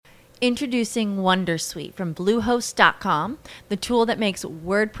Introducing Wondersuite from Bluehost.com, the tool that makes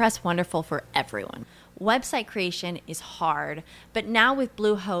WordPress wonderful for everyone. Website creation is hard, but now with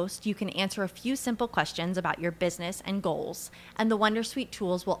Bluehost, you can answer a few simple questions about your business and goals, and the Wondersuite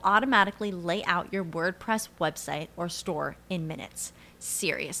tools will automatically lay out your WordPress website or store in minutes.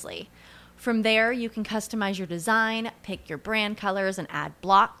 Seriously. From there, you can customize your design, pick your brand colors, and add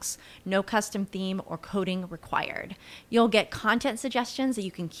blocks. No custom theme or coding required. You'll get content suggestions that you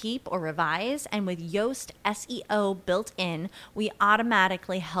can keep or revise, and with Yoast SEO built in, we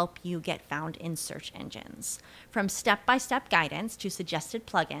automatically help you get found in search engines. From step-by-step guidance to suggested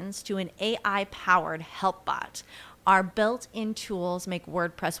plugins to an AI-powered help bot, our built-in tools make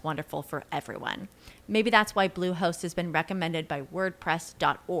WordPress wonderful for everyone. Maybe that's why Bluehost has been recommended by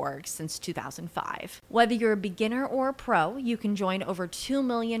WordPress.org since 2005. Whether you're a beginner or a pro, you can join over 2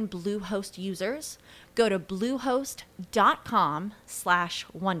 million Bluehost users. Go to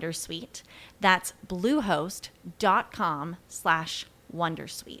bluehost.com/wondersuite. That's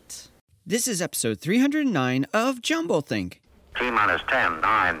bluehost.com/wondersuite. This is episode 309 of Jumblethink. T-minus 10,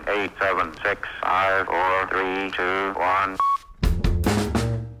 9, 8, 7, 6, 5, 4, 3, 2, 1.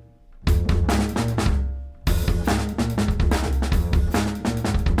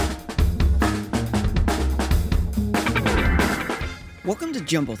 Welcome to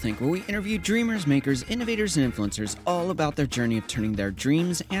Jumblethink, where we interview dreamers, makers, innovators, and influencers all about their journey of turning their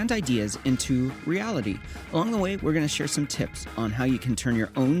dreams and ideas into reality. Along the way, we're going to share some tips on how you can turn your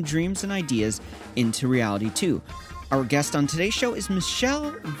own dreams and ideas into reality too. Our guest on today's show is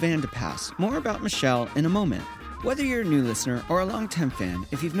Michelle Van de Pas. More about Michelle in a moment. Whether you're a new listener or a longtime fan,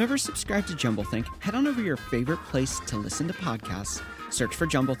 if you've never subscribed to Jumblethink, head on over to your favorite place to listen to podcasts, search for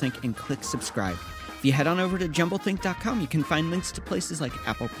Jumblethink, and click subscribe. If you head on over to jumblethink.com, you can find links to places like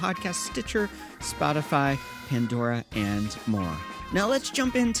Apple Podcasts, Stitcher, Spotify, Pandora, and more. Now let's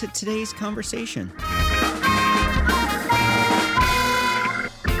jump into today's conversation.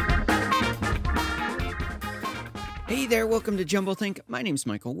 Hey there, welcome to Jumblethink. My name's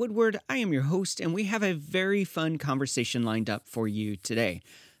Michael Woodward. I am your host, and we have a very fun conversation lined up for you today.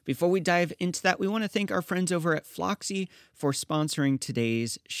 Before we dive into that, we want to thank our friends over at Flocksy for sponsoring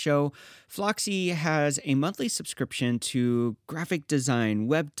today's show. Flocksy has a monthly subscription to graphic design,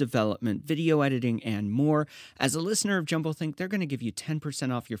 web development, video editing, and more. As a listener of Jumblethink, they're going to give you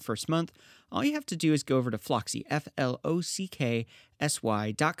 10% off your first month. All you have to do is go over to Flocksy,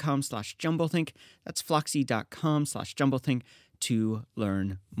 FLOCKSY.com/Jumblethink. That's Flocksy.com/Jumblethink to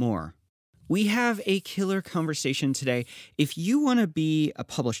learn more. We have a killer conversation today. If you want to be a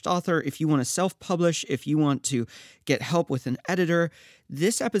published author, if you want to self-publish, if you want to get help with an editor,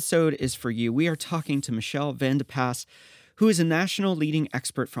 this episode is for you. We are talking to Michelle Van de Pas, who is a national leading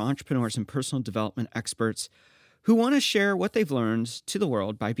expert for entrepreneurs and personal development experts who want to share what they've learned to the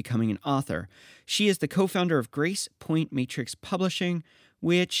world by becoming an author. She is the co-founder of Grace Point Matrix Publishing,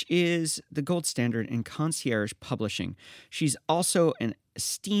 which is the gold standard in concierge publishing. She's also an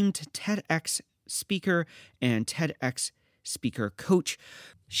esteemed TEDx speaker and TEDx speaker coach.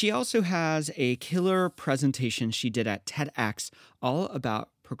 She also has a killer presentation she did at TEDx all about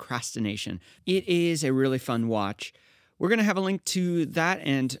procrastination. It is a really fun watch. We're going to have a link to that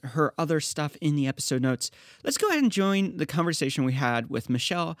and her other stuff in the episode notes. Let's go ahead and join the conversation we had with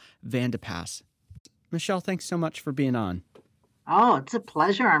Michelle Van de Pas. Michelle, thanks so much for being on. Oh, it's a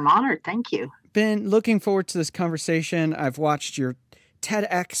pleasure. I'm honored. Thank you. Been looking forward to this conversation. I've watched your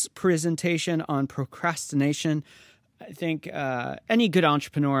TEDx presentation on procrastination. I think any good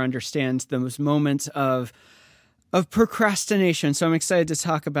entrepreneur understands those moments of procrastination. So I'm excited to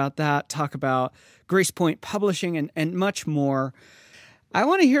talk about that, talk about Grace Point Publishing and much more. I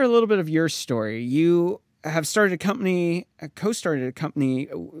want to hear a little bit of your story. You have started a company, co-started a company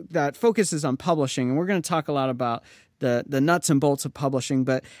that focuses on publishing, and we're going to talk a lot about the nuts and bolts of publishing,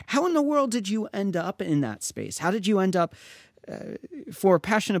 but how in the world did you end up in that space? How did you end up for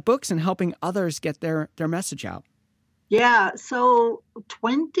Passionate Books and helping others get their message out? Yeah, so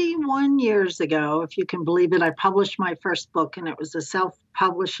 21 years ago, if you can believe it, I published my first book, and it was a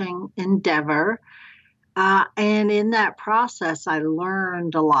self-publishing endeavor. And in that process, I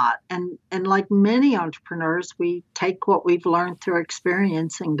learned a lot. And like many entrepreneurs, we take what we've learned through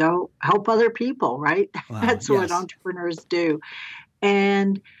experience and go help other people, right? Wow, That's yes. what entrepreneurs do.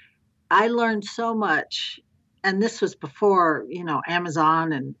 And I learned so much. And this was before,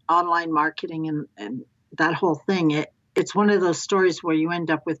 Amazon and online marketing and that whole thing. It's one of those stories where you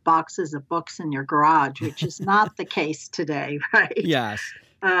end up with boxes of books in your garage, which is not the case today, right? Yes.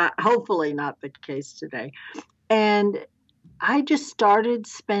 Hopefully not the case today. And I just started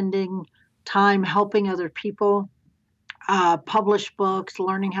spending time helping other people publish books,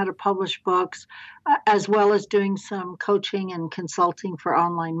 learning how to publish books, as well as doing some coaching and consulting for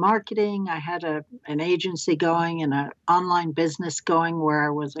online marketing. I had an agency going and an online business going where I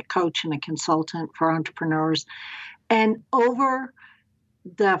was a coach and a consultant for entrepreneurs. And over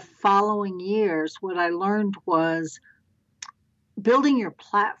the following years, what I learned was building your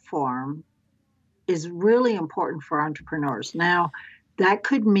platform is really important for entrepreneurs. Now, that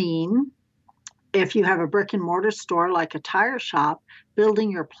could mean if you have a brick and mortar store like a tire shop, building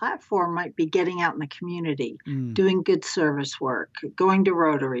your platform might be getting out in the community, doing good service work, going to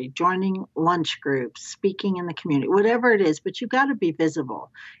Rotary, joining lunch groups, speaking in the community, whatever it is, but you've got to be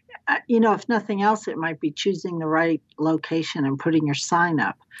visible. If nothing else, it might be choosing the right location and putting your sign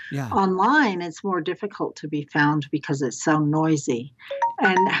up. Yeah. Online, it's more difficult to be found because it's so noisy.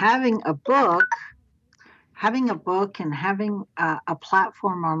 And having a book and having a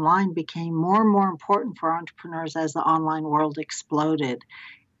platform online became more and more important for entrepreneurs as the online world exploded.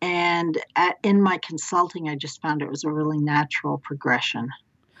 And in my consulting, I just found it was a really natural progression.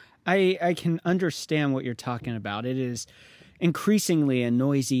 I can understand what you're talking about. It is increasingly a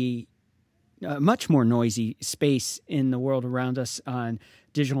noisy, much more noisy space in the world around us on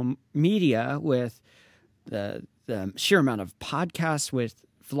digital media, with the sheer amount of podcasts, with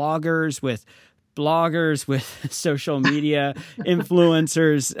vloggers, with bloggers, with social media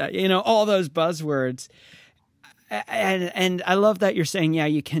influencers, all those buzzwords. And I love that you're saying, yeah,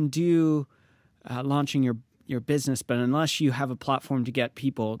 you can do launching your business, but unless you have a platform to get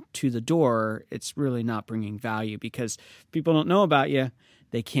people to the door, it's really not bringing value, because people don't know about you.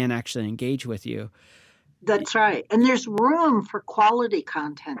 They can't actually engage with you. That's right. And there's room for quality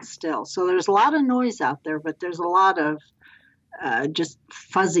content still. So there's a lot of noise out there, but there's a lot of just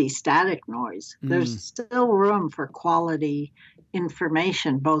fuzzy static noise. There's still room for quality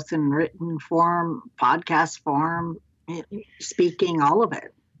information, both in written form, podcast form, speaking, all of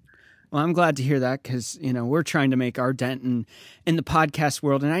it. Well, I'm glad to hear that, because, we're trying to make our dent in the podcast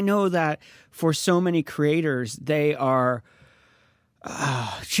world. And I know that for so many creators, they are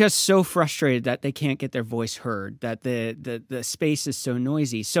just so frustrated that they can't get their voice heard, that the space is so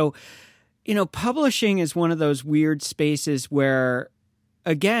noisy. So, publishing is one of those weird spaces where,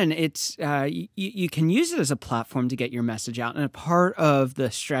 again, it's you can use it as a platform to get your message out and a part of the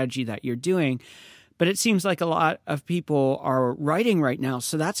strategy that you're doing. But it seems like a lot of people are writing right now,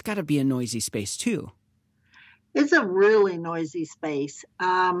 so that's got to be a noisy space too. It's a really noisy space.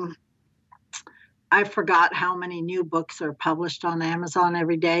 I forgot how many new books are published on Amazon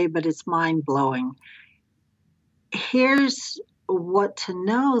every day, but it's mind-blowing. Here's what to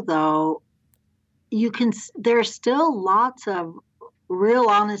know, though. There's still lots of real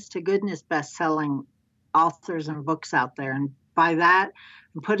honest to goodness best-selling authors and books out there. And by that,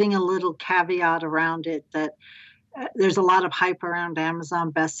 I'm putting a little caveat around it that there's a lot of hype around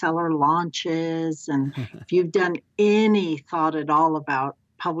Amazon bestseller launches. And if you've done any thought at all about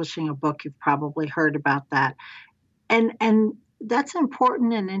publishing a book, you've probably heard about that. And that's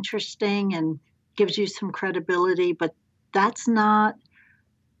important and interesting and gives you some credibility, but that's not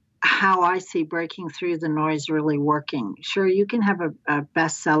how I see breaking through the noise really working. Sure, you can have a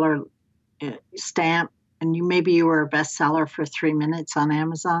bestseller stamp, and maybe you were a bestseller for 3 minutes on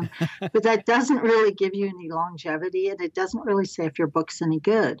Amazon, but that doesn't really give you any longevity, and it doesn't really say if your book's any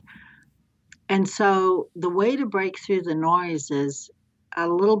good. And so the way to break through the noise is a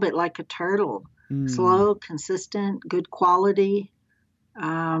little bit like a turtle, slow, consistent, good quality,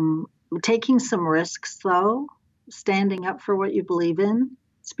 taking some risks, though, standing up for what you believe in,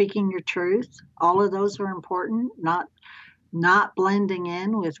 speaking your truth. All of those are important, not blending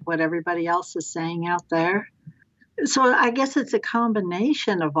in with what everybody else is saying out there. So I guess it's a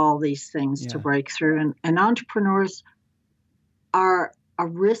combination of all these things to break through. And entrepreneurs are a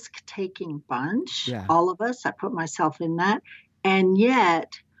risk-taking bunch, all of us. I put myself in that. And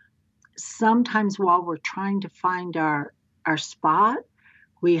yet, sometimes while we're trying to find our spot,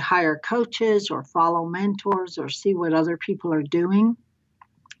 we hire coaches or follow mentors or see what other people are doing.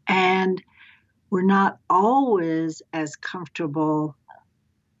 And we're not always as comfortable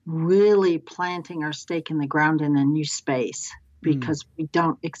really planting our stake in the ground in a new space because we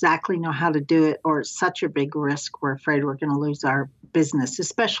don't exactly know how to do it, or it's such a big risk. We're afraid we're going to lose our business,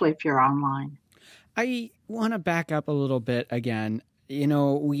 especially if you're online. I want to back up a little bit again.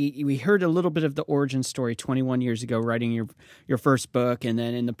 We heard a little bit of the origin story 21 years ago, writing your first book, and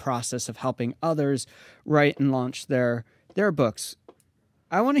then in the process of helping others write and launch their books.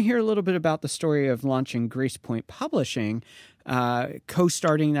 I want to hear a little bit about the story of launching Grace Point Publishing,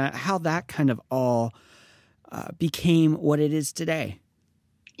 co-starting that, how that kind of all became what it is today.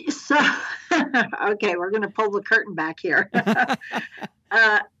 So Okay, we're going to pull the curtain back here.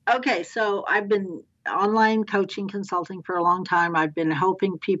 Okay, so I've been online coaching consulting for a long time. I've been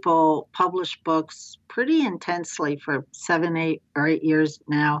helping people publish books pretty intensely for 8 years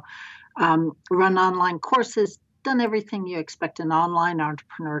now. Run online courses, done everything you expect an online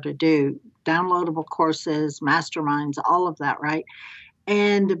entrepreneur to do. Downloadable courses, masterminds, all of that, right?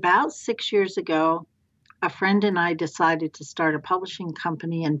 And about 6 years ago, a friend and I decided to start a publishing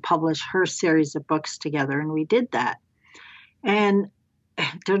company and publish her series of books together. And we did that. And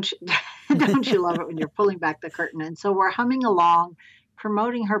don't you love it when you're pulling back the curtain? And so we're humming along,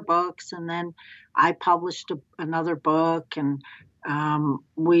 promoting her books. And then I published another book, and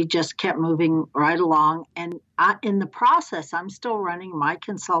we just kept moving right along. And in the process, I'm still running my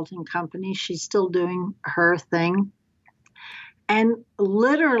consulting company. She's still doing her thing. And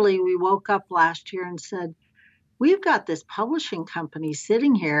literally, we woke up last year and said, we've got this publishing company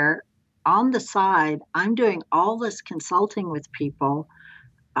sitting here on the side. I'm doing all this consulting with people.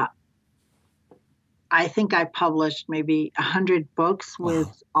 I think I published maybe 100 books with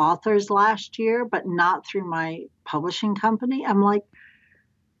authors last year, but not through my publishing company. I'm like,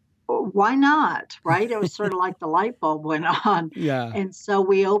 why not? Right? It was sort of like the light bulb went on. Yeah. And so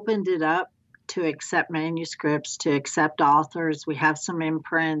we opened it up to accept manuscripts, to accept authors. We have some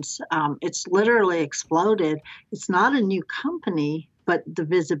imprints. It's literally exploded. It's not a new company, but the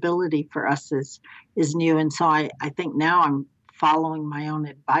visibility for us is new. And so I think now I'm following my own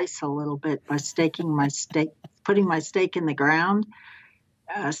advice a little bit by putting my stake in the ground,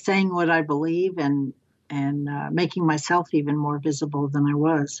 saying what I believe, and making myself even more visible than I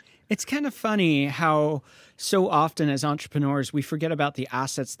was. It's kind of funny how so often as entrepreneurs, we forget about the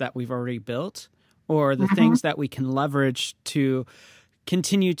assets that we've already built or the things that we can leverage to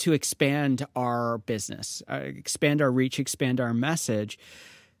continue to expand our business, expand our reach, expand our message.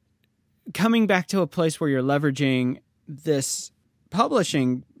 Coming back to a place where you're leveraging this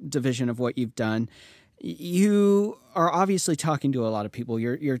publishing division of what you've done, you are obviously talking to a lot of people.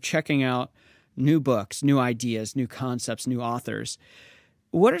 You're checking out new books, new ideas, new concepts, new authors.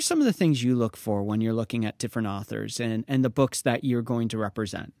 What are some of the things you look for when you're looking at different authors and the books that you're going to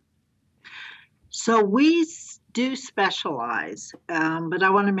represent? So we do specialize, but I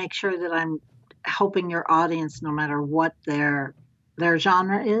want to make sure that I'm helping your audience no matter what their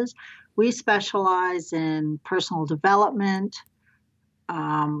genre is. We specialize in personal development,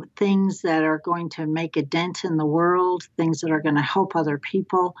 things that are going to make a dent in the world, things that are going to help other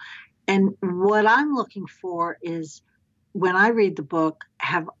people. And what I'm looking for is, when I read the book,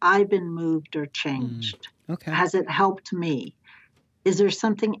 have I been moved or changed? Okay. Has it helped me? Is there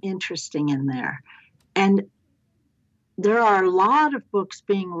something interesting in there? And there are a lot of books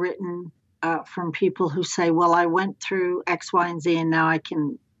being written from people who say, well, I went through X, Y, and Z, and now I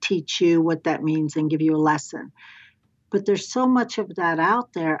can teach you what that means and give you a lesson. But there's so much of that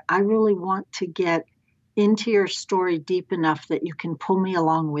out there. I really want to get into your story deep enough that you can pull me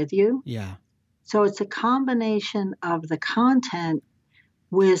along with you. Yeah. So it's a combination of the content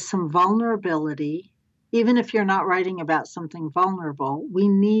with some vulnerability. Even if you're not writing about something vulnerable, we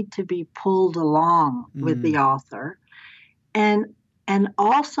need to be pulled along with the author. And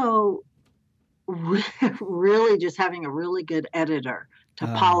also really just having a really good editor to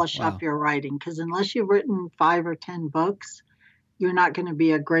polish up your writing. Because unless you've written 5 or 10 books, you're not going to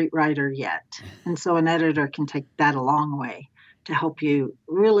be a great writer yet. And so an editor can take that a long way to help you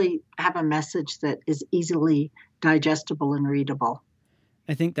really have a message that is easily digestible and readable.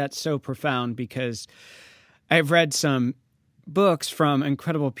 I think that's so profound because I've read some books from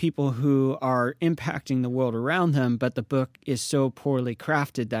incredible people who are impacting the world around them, but the book is so poorly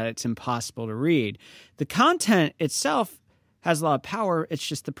crafted that it's impossible to read. The content itself has a lot of power. It's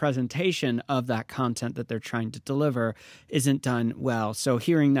just the presentation of that content that they're trying to deliver isn't done well. So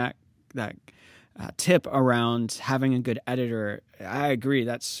hearing that tip around having a good editor, I agree.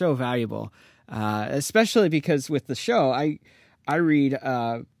 That's so valuable, especially because with the show, I read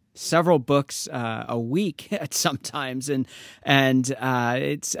several books a week at sometimes, and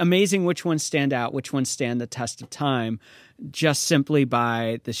it's amazing which ones stand out, which ones stand the test of time, just simply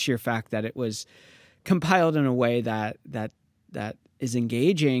by the sheer fact that it was compiled in a way that is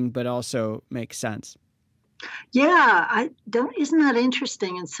engaging, but also makes sense. Yeah, isn't that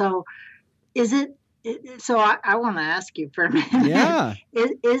interesting? And so is it, so I want to ask you for a minute. Yeah.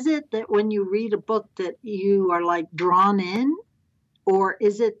 Is it that when you read a book that you are like drawn in, or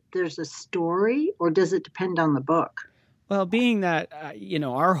is it there's a story, or does it depend on the book? Well, being that,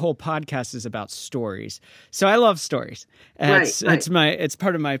 our whole podcast is about stories. So I love stories. It's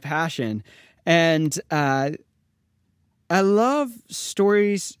part of my passion. And I love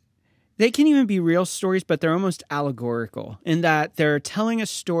stories. They can even be real stories, but they're almost allegorical in that they're telling a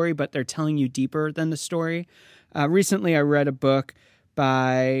story, but they're telling you deeper than the story. Recently, I read a book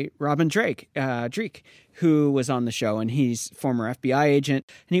by Robin Drake, who was on the show, and he's former FBI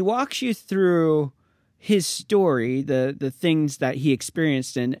agent, and he walks you through his story, the things that he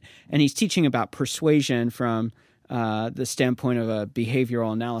experienced, and he's teaching about persuasion from the standpoint of a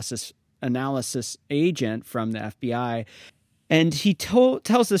behavioral analysis agent from the FBI. And he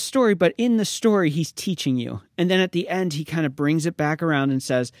tells the story, but in the story, he's teaching you. And then at the end, he kind of brings it back around and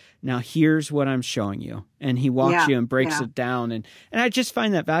says, now here's what I'm showing you. And he walks you and breaks it down. And I just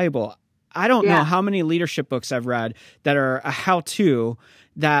find that valuable. I don't know how many leadership books I've read that are a how-to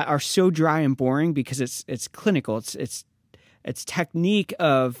that are so dry and boring because it's clinical. It's technique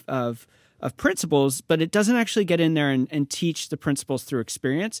of principles, but it doesn't actually get in there and teach the principles through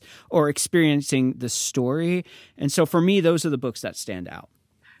experience or experiencing the story. And so for me, those are the books that stand out.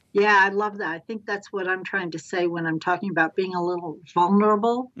 Yeah, I love that. I think that's what I'm trying to say when I'm talking about being a little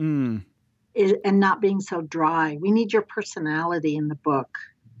vulnerable and not being so dry. We need your personality in the book.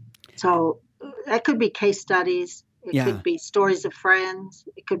 So that could be case studies. It could be stories of friends.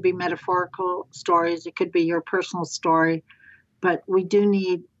 It could be metaphorical stories. It could be your personal story. But we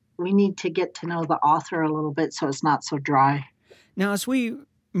need to get to know the author a little bit so it's not so dry. Now, as we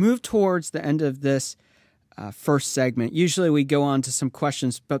move towards the end of this first segment, usually we go on to some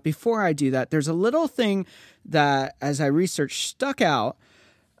questions. But before I do that, there's a little thing that, as I researched, stuck out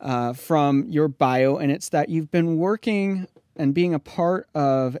from your bio, and it's that you've been working and being a part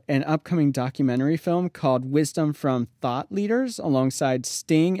of an upcoming documentary film called Wisdom from Thought Leaders alongside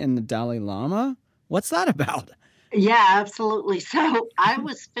Sting and the Dalai Lama. What's that about? Yeah, absolutely. So I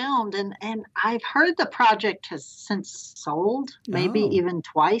was filmed, and I've heard the project has since sold, maybe even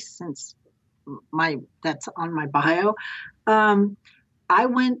twice since that's on my bio. I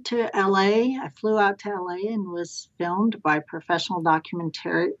went to LA. I flew out to LA and was filmed by professional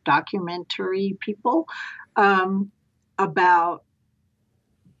documentary people about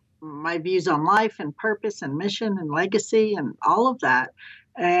my views on life and purpose and mission and legacy and all of that.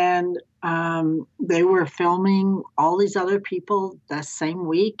 And they were filming all these other people the same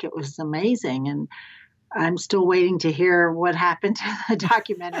week. It was amazing. And I'm still waiting to hear what happened to the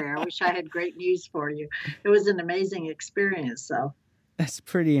documentary. I wish I had great news for you. It was an amazing experience. So that's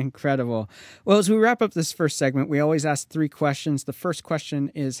pretty incredible. Well, as we wrap up this first segment, we always ask 3 questions. The first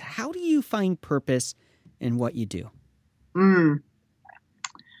question is, how do you find purpose in what you do?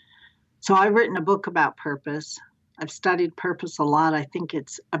 So I've written a book about purpose. I've studied purpose a lot. I think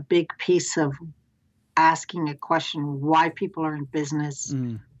it's a big piece of asking a question, why people are in business,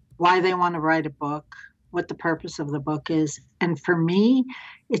 why they want to write a book, what the purpose of the book is. And for me,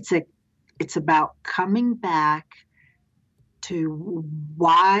 it's about coming back to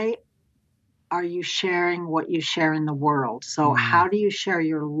why are you sharing what you share in the world? So how do you share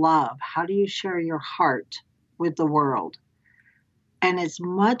your love? How do you share your heart with the world? And it's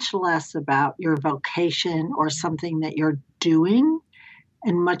much less about your vocation or something that you're doing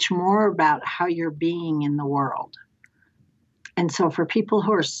and much more about how you're being in the world. And so for people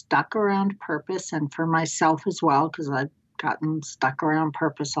who are stuck around purpose, and for myself as well, because I've gotten stuck around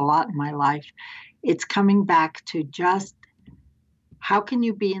purpose a lot in my life, it's coming back to just how can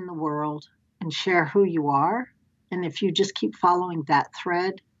you be in the world and share who you are? And if you just keep following that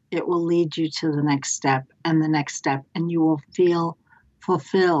thread, it will lead you to the next step and the next step, and you will feel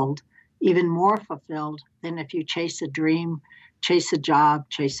fulfilled, even more fulfilled than if you chase a dream, chase a job,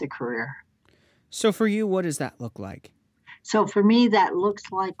 chase a career. So for you, what does that look like? So for me, that looks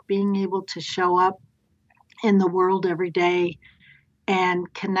like being able to show up in the world every day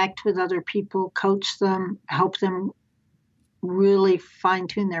and connect with other people, coach them, help them really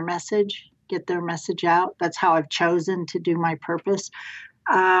fine-tune their message, get their message out. That's how I've chosen to do my purpose.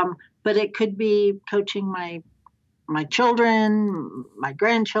 But it could be coaching my children, my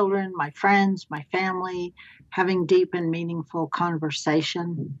grandchildren, my friends, my family, having deep and meaningful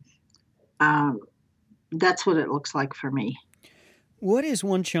conversation. That's what it looks like for me. What is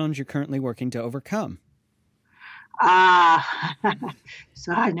one challenge you're currently working to overcome?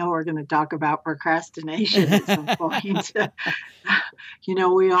 So I know we're going to talk about procrastination at some point.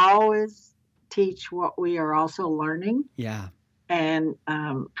 We always teach what we are also learning. Yeah. And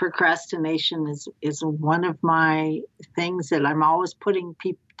procrastination is one of my things that I'm always putting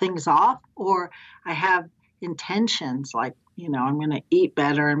things off, or I have intentions like, I'm going to eat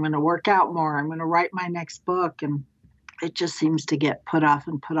better, I'm going to work out more, I'm going to write my next book, and it just seems to get put off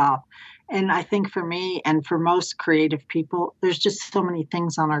and put off. And I think for me and for most creative people, there's just so many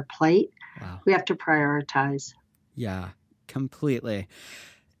things on our plate. Wow. We have to prioritize. Yeah, completely.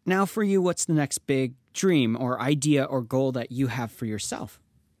 Now for you, what's the next big dream or idea or goal that you have for yourself?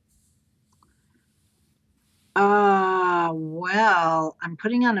 Well, I'm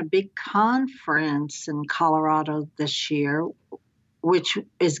putting on a big conference in Colorado this year, which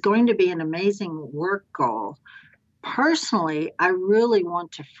is going to be an amazing work goal. Personally, I really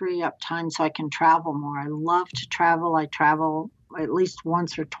want to free up time so I can travel more. I love to travel. I travel at least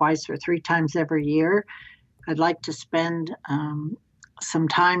once or twice or three times every year. I'd like to spend some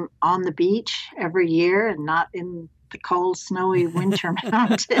time on the beach every year and not in the cold, snowy winter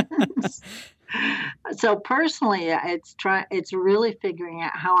mountains. So personally, it's really figuring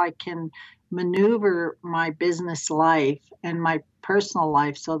out how I can maneuver my business life and my personal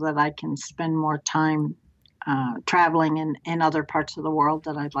life so that I can spend more time traveling in other parts of the world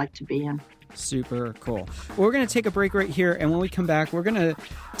that I'd like to be in. Super cool. Well, we're going to take a break right here. And when we come back, we're going to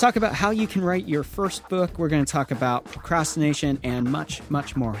talk about how you can write your first book. We're going to talk about procrastination and much,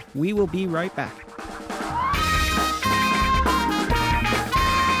 much more. We will be right back.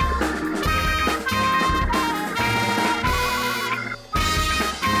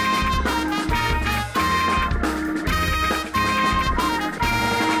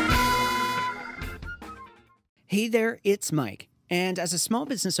 Hey there, it's Mike. And as a small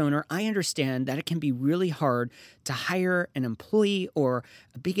business owner, I understand that it can be really hard to hire an employee or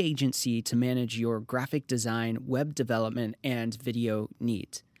a big agency to manage your graphic design, web development, and video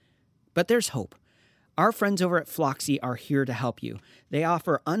needs. But there's hope. Our friends over at Flocksy are here to help you. They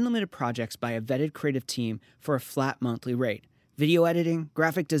offer unlimited projects by a vetted creative team for a flat monthly rate. Video editing,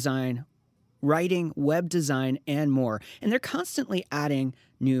 graphic design, writing, web design, and more. And they're constantly adding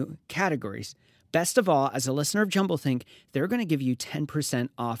new categories. Best of all, as a listener of Jumblethink, they're going to give you 10%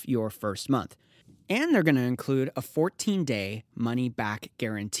 off your first month. And they're going to include a 14-day money-back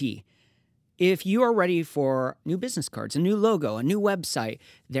guarantee. If you are ready for new business cards, a new logo, a new website,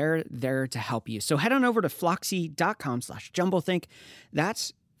 they're there to help you. So head on over to flocksy.com/jumblethink.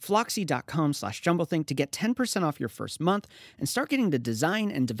 That's flocksy.com/jumblethink to get 10% off your first month and start getting the design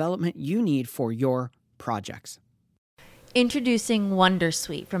and development you need for your projects. Introducing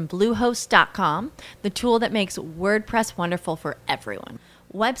Wondersuite from Bluehost.com, the tool that makes WordPress wonderful for everyone.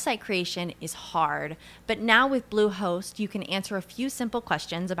 Website creation is hard, but now with Bluehost, you can answer a few simple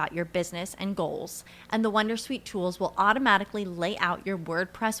questions about your business and goals, and the Wondersuite tools will automatically lay out your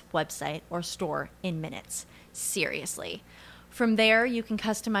WordPress website or store in minutes. Seriously. From there, you can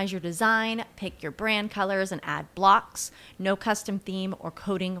customize your design, pick your brand colors, and add blocks. No custom theme or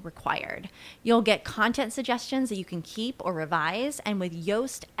coding required. You'll get content suggestions that you can keep or revise, and with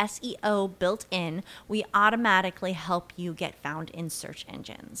Yoast SEO built in, we automatically help you get found in search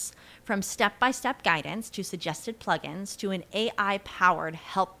engines. From step-by-step guidance to suggested plugins to an AI-powered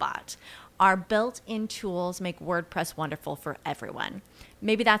help bot, our built-in tools make WordPress wonderful for everyone.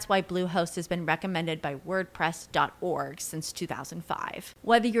 Maybe that's why Bluehost has been recommended by WordPress.org since 2005.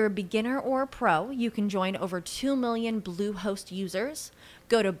 Whether you're a beginner or a pro, you can join over 2 million Bluehost users.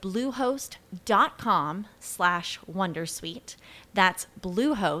 Go to bluehost.com/wondersuite. That's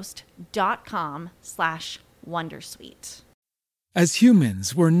bluehost.com/wondersuite. As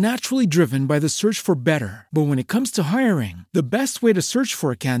humans, we're naturally driven by the search for better. But when it comes to hiring, the best way to search for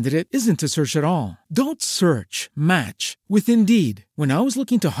a candidate isn't to search at all. Don't search, match with Indeed. When I was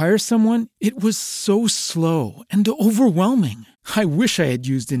looking to hire someone, it was so slow and overwhelming. I wish I had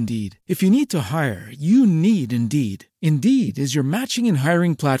used Indeed. If you need to hire, you need Indeed. Indeed is your matching and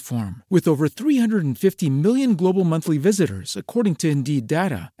hiring platform with over 350 million global monthly visitors, according to Indeed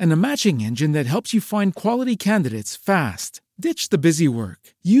data, and a matching engine that helps you find quality candidates fast. Ditch the busy work.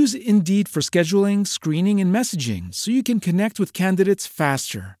 Use Indeed for scheduling, screening, and messaging so you can connect with candidates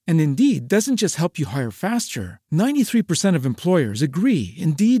faster. And Indeed doesn't just help you hire faster. 93% of employers agree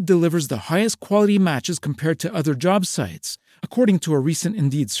Indeed delivers the highest quality matches compared to other job sites, according to a recent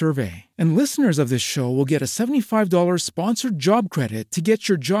Indeed survey. And listeners of this show will get a $75 sponsored job credit to get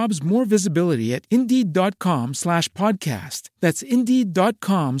your jobs more visibility at Indeed.com/podcast. That's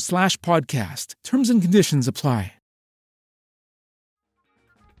Indeed.com/podcast. Terms and conditions apply.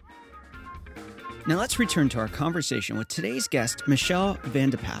 Now let's return to our conversation with today's guest, Michelle Van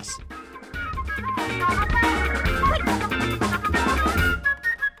de Pas.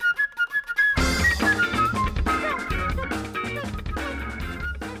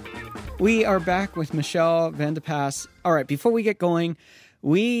 We are back with Michelle Van de Pas. All right, before we get going,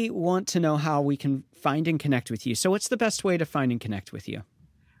 we want to know how we can find and connect with you. So what's the best way to find and connect with you?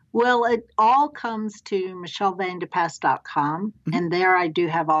 Well, it all comes to michellevandepas.com, and there I do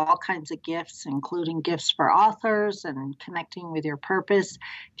have all kinds of gifts, including gifts for authors and connecting with your purpose.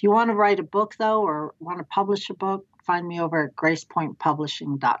 If you want to write a book, though, or want to publish a book, find me over at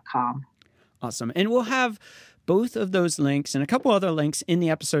gracepointpublishing.com. Awesome. And we'll have both of those links and a couple other links in the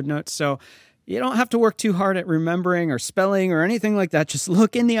episode notes. So you don't have to work too hard at remembering or spelling or anything like that. Just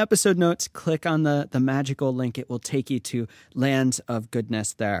look in the episode notes, click on the magical link. It will take you to Lands of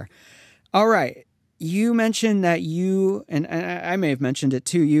Goodness there. All right. You mentioned that you, and I may have mentioned it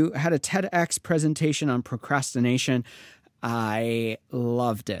too, you had a TEDx presentation on procrastination. I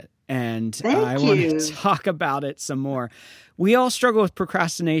loved it. And I want to talk about it some more. We all struggle with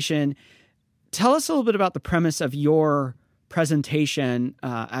procrastination. Tell us a little bit about the premise of your presentation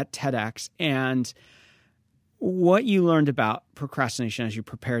at TEDx and what you learned about procrastination as you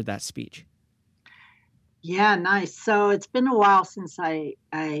prepared that speech. Yeah, nice. So it's been a while since I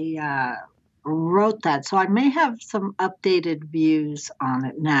wrote that, so I may have some updated views on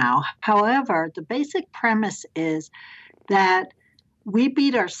it now. However, the basic premise is that we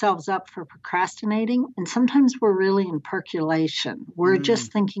beat ourselves up for procrastinating, and sometimes we're really in percolation. We're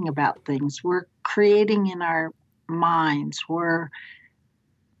just thinking about things. We're creating in our minds. We're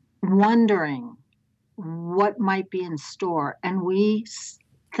wondering what might be in store, and we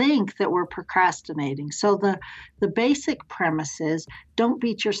think that we're procrastinating. So the basic premise is don't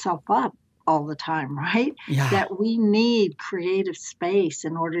beat yourself up all the time, right? Yeah. That we need creative space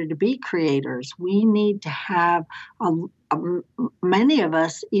in order to be creators. We need to have many of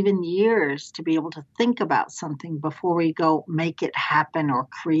us even years to be able to think about something before we go make it happen or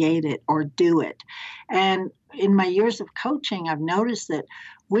create it or do it. And in my years of coaching, I've noticed that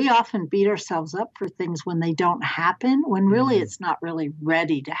we often beat ourselves up for things when they don't happen, when really it's not really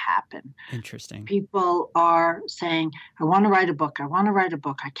ready to happen. Interesting. People are saying, I want to write a book. I want to write a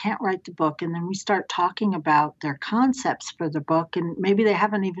book. I can't write the book. And then we start talking about their concepts for the book, and maybe they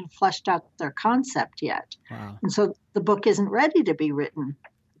haven't even fleshed out their concept yet. Wow. And so the book isn't ready to be written.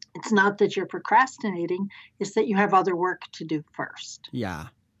 It's not that you're procrastinating, it's that you have other work to do first. Yeah.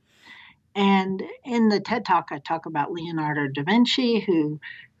 And in the TED Talk, I talk about Leonardo da Vinci, who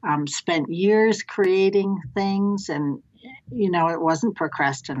spent years creating things. And, it wasn't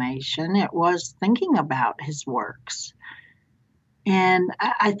procrastination. It was thinking about his works. And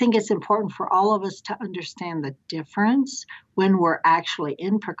I think it's important for all of us to understand the difference when we're actually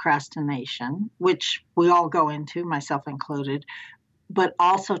in procrastination, which we all go into, myself included, but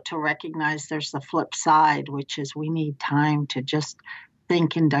also to recognize there's the flip side, which is we need time to just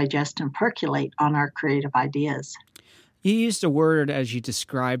think and digest and percolate on our creative ideas. You used a word as you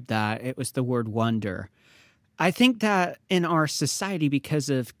described that. It was the word wonder. I think that in our society, because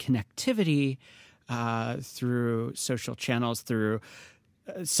of connectivity through social channels, through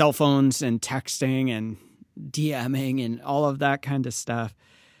cell phones and texting and DMing and all of that kind of stuff,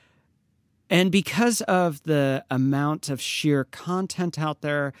 and because of the amount of sheer content out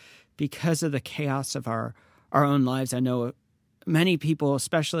there, because of the chaos of our own lives, I know many people,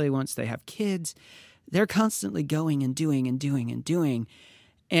 especially once they have kids, they're constantly going and doing and doing and doing.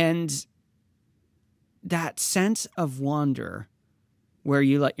 And that sense of wonder, where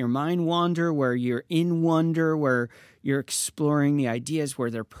you let your mind wander, where you're in wonder, where you're exploring the ideas,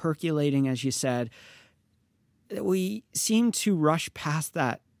 where they're percolating, as you said, we seem to rush past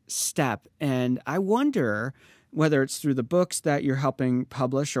that step. And I wonder whether it's through the books that you're helping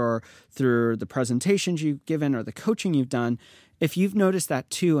publish or through the presentations you've given or the coaching you've done, if you've noticed that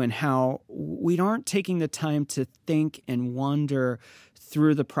too, and how we aren't taking the time to think and wonder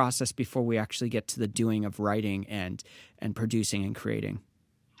through the process before we actually get to the doing of writing and producing and creating.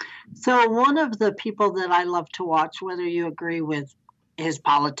 So one of the people that I love to watch, whether you agree with his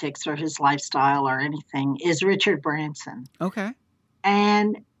politics or his lifestyle or anything, is Richard Branson. Okay.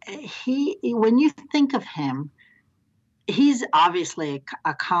 And when you think of him, he's obviously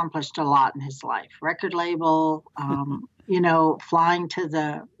accomplished a lot in his life. Record label, flying to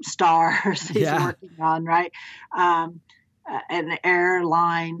the stars he's working on, right? An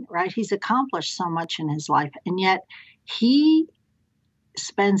airline, right? He's accomplished so much in his life. And yet he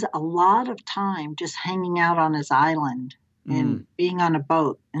spends a lot of time just hanging out on his island and being on a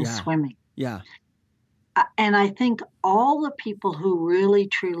boat and swimming. Yeah. And I think all the people who really,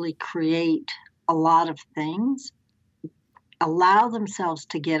 truly create a lot of things allow themselves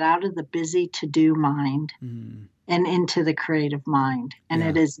to get out of the busy to-do mind and into the creative mind. And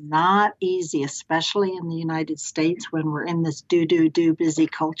it is not easy, especially in the United States when we're in this do, busy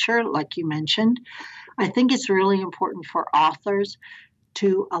culture, like you mentioned. I think it's really important for authors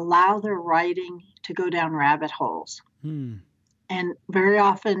to allow their writing to go down rabbit holes. And very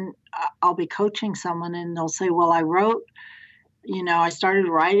often I'll be coaching someone and they'll say, well, I wrote I started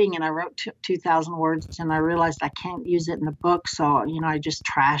writing and I wrote 2,000 words and I realized I can't use it in the book. So, I just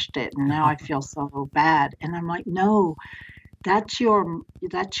trashed it and now I feel so bad. And I'm like, no, that's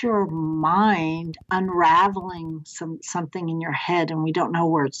your mind unraveling something in your head and we don't know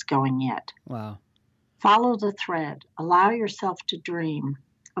where it's going yet. Wow. Follow the thread. Allow yourself to dream.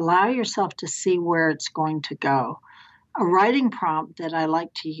 Allow yourself to see where it's going to go. A writing prompt that I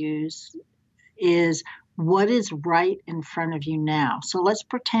like to use is, what is right in front of you now? So let's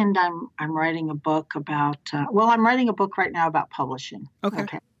pretend I'm writing a book about I'm writing a book right now about publishing.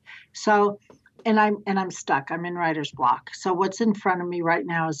 Okay. So and I'm stuck. I'm in writer's block. So what's in front of me right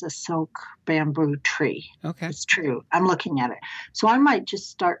now is a silk bamboo tree. Okay. It's true. I'm looking at it. So I might just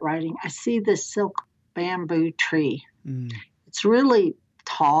start writing. I see this silk bamboo tree. It's really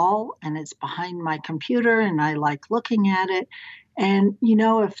tall and it's behind my computer and I like looking at it. And,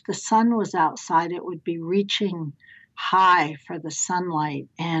 if the sun was outside, it would be reaching high for the sunlight.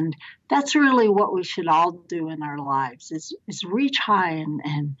 And that's really what we should all do in our lives is reach high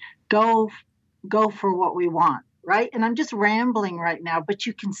and go for what we want, right? And I'm just rambling right now, but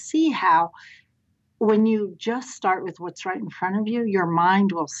you can see how when you just start with what's right in front of you, your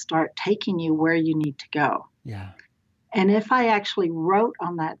mind will start taking you where you need to go. Yeah. And if I actually wrote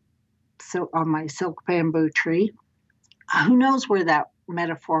on my silk bamboo tree, who knows where that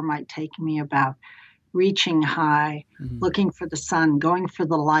metaphor might take me about reaching high, looking for the sun, going for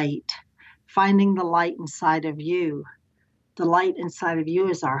the light, finding the light inside of you. The light inside of you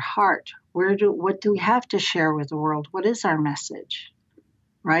is our heart. What do we have to share with the world? What is our message?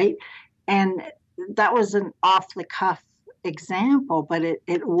 Right? And that was an off the cuff example, but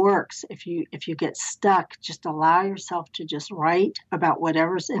it works. If you get stuck, just allow yourself to just write about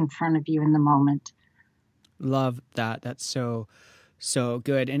whatever's in front of you in the moment. Love that. That's so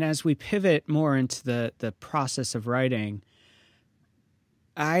good. And as we pivot more into the process of writing,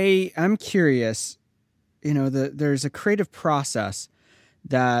 I'm curious, there's a creative process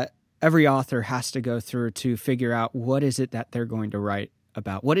that every author has to go through to figure out what is it that they're going to write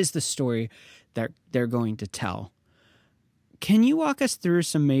about. What is the story that they're going to tell? Can you walk us through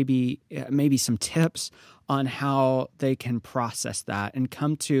some maybe some tips on how they can process that and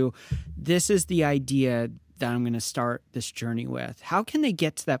come to, this is the idea that I'm going to start this journey with? How can they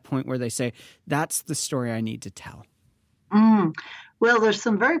get to that point where they say, that's the story I need to tell? Well, there's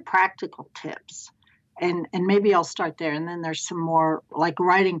some very practical tips. And maybe I'll start there. And then there's some more like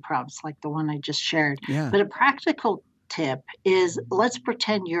writing prompts, like the one I just shared. Yeah. But a practical tip is, let's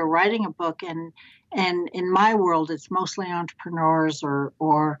pretend you're writing a book. And in my world, it's mostly entrepreneurs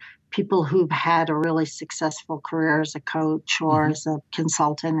or people who've had a really successful career as a coach or as a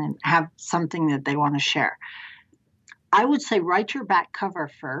consultant and have something that they want to share. I would say write your back cover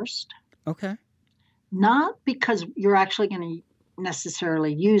first. Okay. Not because you're actually going to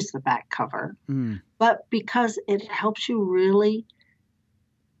necessarily use the back cover, but because it helps you really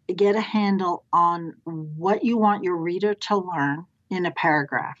get a handle on what you want your reader to learn in a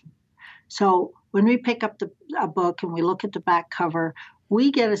paragraph. So when we pick up a book and we look at the back cover,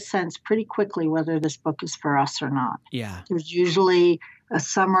 we get a sense pretty quickly whether this book is for us or not. Yeah. There's usually a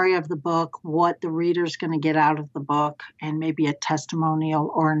summary of the book, what the reader's going to get out of the book, and maybe a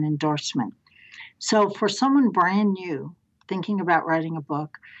testimonial or an endorsement. So for someone brand new thinking about writing a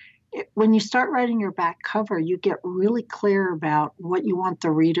book, when you start writing your back cover, you get really clear about what you want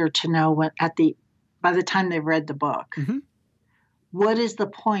the reader to know by the time they've read the book. What is the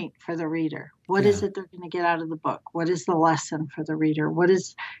point for the reader? What is it they're going to get out of the book? What is the lesson for the reader? What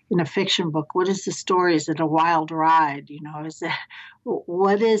is, in a fiction book, what is the story? Is it a wild ride?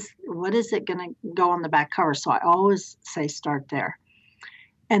 What is it going to go on the back cover? So I always say start there.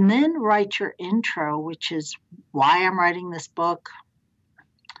 And then write your intro, which is why I'm writing this book,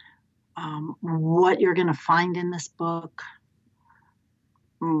 what you're going to find in this book,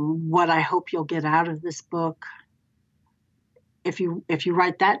 what I hope you'll get out of this book. If you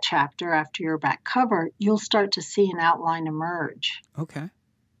write that chapter after your back cover, you'll start to see an outline emerge. Okay.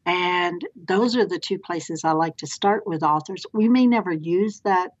 And those are the two places I like to start with authors. We may never use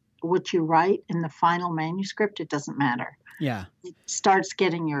what you write in the final manuscript. It doesn't matter. Yeah. It starts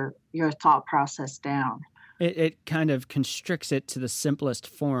getting your thought process down. It kind of constricts it to the simplest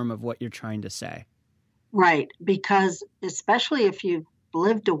form of what you're trying to say. Right. Because especially if you've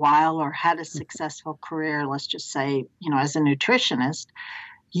lived a while or had a successful career, let's just say, as a nutritionist,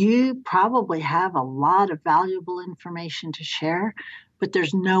 you probably have a lot of valuable information to share, but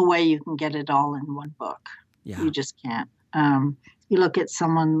there's no way you can get it all in one book. Yeah. You just can't. You look at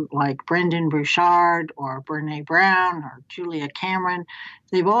someone like Brendon Burchard or Brene Brown or Julia Cameron,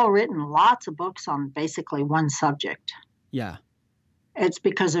 they've all written lots of books on basically one subject. Yeah. It's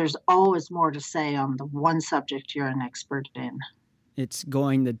because there's always more to say on the one subject you're an expert in. It's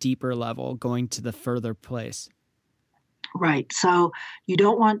going the deeper level, going to the further place. Right. So you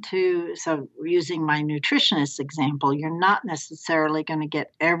don't want to, so using my nutritionist example, you're not necessarily going to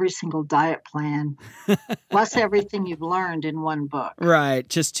get every single diet plan plus everything you've learned in one book. Right.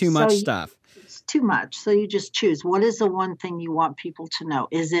 Just too much stuff. It's too much. So you just choose. What is the one thing you want people to know?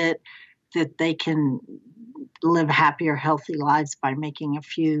 Is it that they can live happier, healthy lives by making a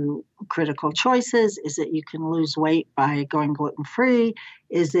few critical choices? Is it you can lose weight by going gluten-free?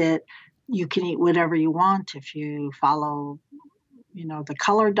 Is it you can eat whatever you want if you follow, the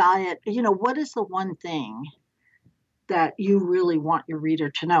color diet? What is the one thing that you really want your reader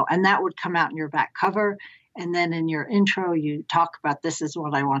to know? And that would come out in your back cover. And then in your intro, you talk about this is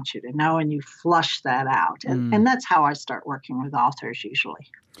what I want you to know, and you flush that out. And that's how I start working with authors usually.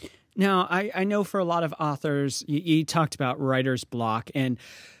 Now, I know for a lot of authors, you talked about writer's block, and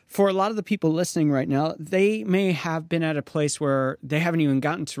for a lot of the people listening right now, they may have been at a place where they haven't even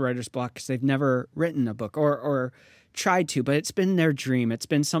gotten to writer's block because they've never written a book or tried to, but it's been their dream. It's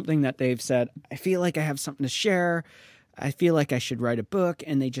been something that they've said, I feel like I have something to share. I feel like I should write a book,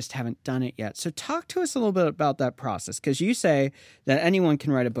 and they just haven't done it yet. So talk to us a little bit about that process, because you say that anyone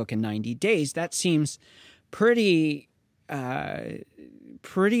can write a book in 90 days. That seems pretty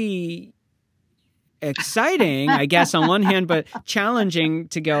exciting, I guess, on one hand, but challenging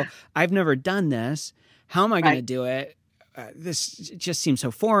to go, I've never done this. How am I going to do it? This just seems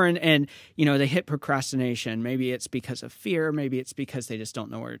so foreign. And, they hit procrastination. Maybe it's because of fear. Maybe it's because they just don't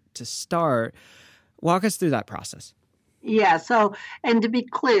know where to start. Walk us through that process. Yeah. So, and to be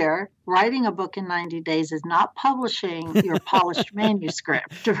clear, writing a book in 90 days is not publishing your polished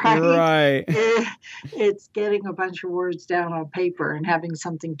manuscript, right? Right. It's getting a bunch of words down on paper and having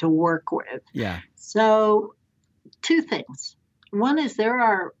something to work with. Yeah. So, two things. One is there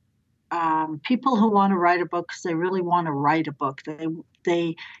are people who want to write a book because they really want to write a book.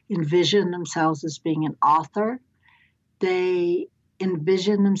 They envision themselves as being an author. They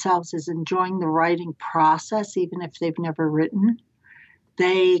envision themselves as enjoying the writing process, even if they've never written.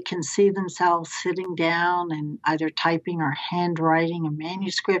 They can see themselves sitting down and either typing or handwriting a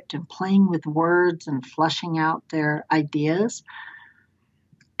manuscript and playing with words and fleshing out their ideas.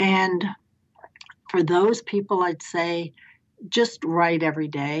 And for those people, I'd say just write every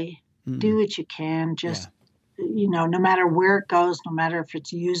day. Do what you can. Just no matter where it goes, no matter if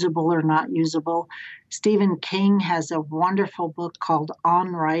it's usable or not usable. Stephen King has a wonderful book called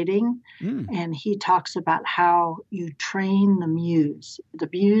On Writing, and he talks about how you train the muse. The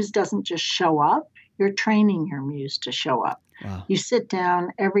muse doesn't just show up. You're training your muse to show up. Wow. You sit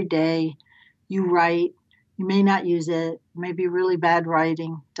down every day, you write. You may not use it. It may be really bad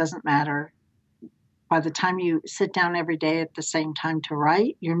writing. Doesn't matter. By the time you sit down every day at the same time to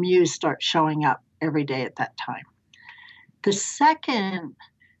write, your muse starts showing up every day at that time. The second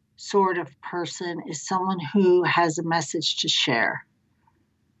sort of person is someone who has a message to share,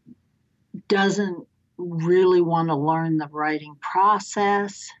 doesn't really want to learn the writing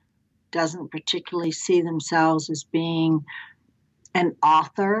process, doesn't particularly see themselves as being an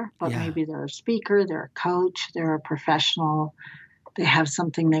author, but maybe they're a speaker, they're a coach, they're a professional, they have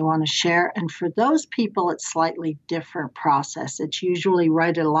something they want to share. And for those people, it's slightly different process. It's usually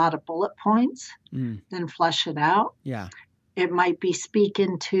write a lot of bullet points, then flesh it out. Yeah. It might be speak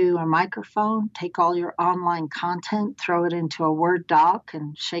into a microphone, take all your online content, throw it into a Word doc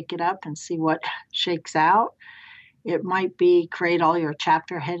and shake it up and see what shakes out. It might be create all your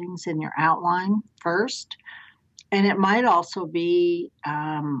chapter headings in your outline first. And it might also be,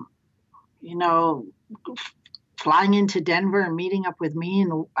 flying into Denver and meeting up with me,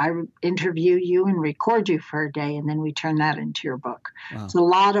 and I interview you and record you for a day, and then we turn that into your book. Wow. It's a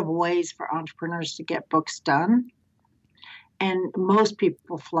lot of ways for entrepreneurs to get books done. And most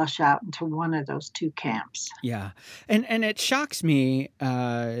people flush out into one of those two camps. Yeah. And it shocks me,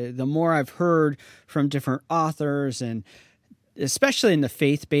 the more I've heard from different authors, and especially in the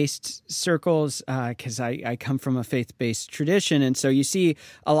faith-based circles, because I come from a faith-based tradition. And so you see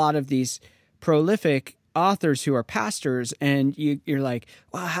a lot of these prolific authors who are pastors, and you're like,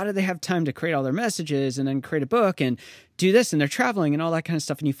 wow, how do they have time to create all their messages and then create a book and do this, and they're traveling and all that kind of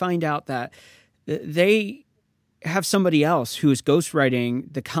stuff. And you find out that they have somebody else who is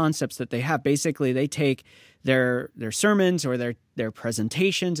ghostwriting the concepts that they have. Basically, they take their sermons or their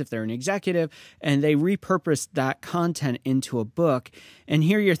presentations, if they're an executive, and they repurpose that content into a book. And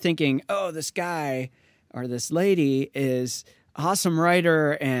here you're thinking, oh, this guy or this lady is an awesome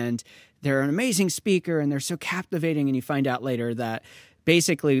writer, and they're an amazing speaker, and they're so captivating. And you find out later that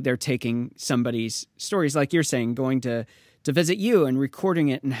basically they're taking somebody's stories, like you're saying, going to to visit you and recording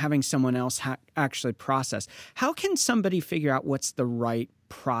it and having someone else actually process. How can somebody figure out what's the right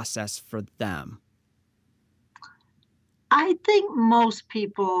process for them? I think most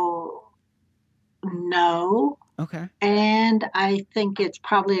people know. Okay. And I think it's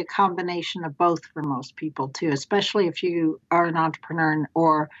probably a combination of both for most people too, especially if you are an entrepreneur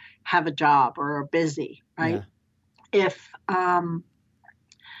or have a job or are busy, right? Yeah. If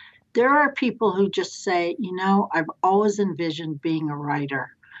there are people who just say, I've always envisioned being a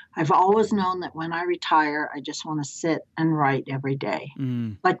writer. I've always known that when I retire, I just want to sit and write every day.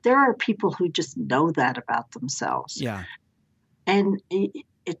 Mm. Like there are people who just know that about themselves. Yeah. And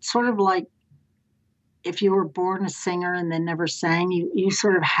it's sort of like, if you were born a singer and then never sang, you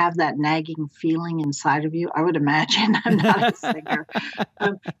sort of have that nagging feeling inside of you. I would imagine, I'm not a singer,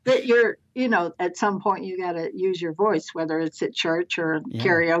 that you're, at some point you got to use your voice, whether it's at church or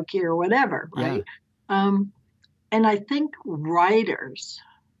karaoke or whatever, right? Yeah. And I think writers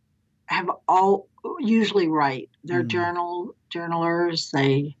usually write. They're journalers.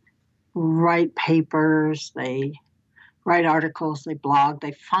 They write papers. They write articles. They blog.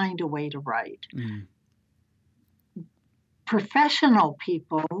 They find a way to write. Mm. Professional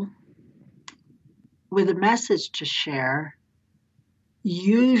people with a message to share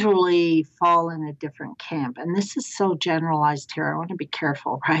usually fall in a different camp. And this is so generalized here. I want to be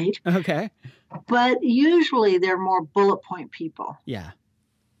careful, right? Okay. But usually they're more bullet point people. Yeah.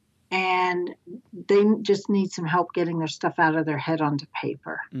 And they just need some help getting their stuff out of their head onto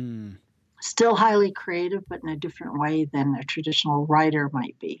paper. Mm. Still highly creative, but in a different way than a traditional writer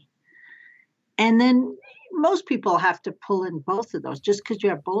might be. And then most people have to pull in both of those. Just because you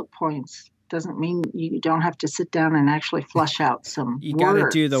have bullet points doesn't mean you don't have to sit down and actually flesh out some You got to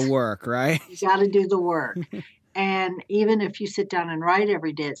do the work, right? You got to do the work. And even if you sit down and write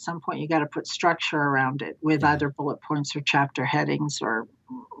every day, at some point you got to put structure around it with either bullet points or chapter headings or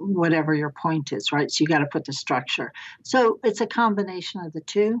whatever your point is, right? So you got to put the structure. So it's a combination of the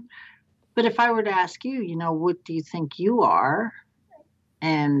two. But if I were to ask you, what do you think you are?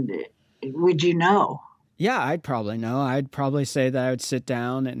 And would you know? Yeah, I'd probably know. I'd probably say that I would sit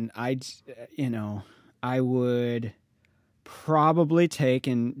down and I would probably take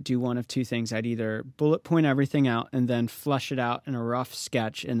and do one of two things. I'd either bullet point everything out and then flesh it out in a rough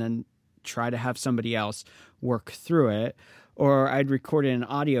sketch and then try to have somebody else work through it. Or I'd record it in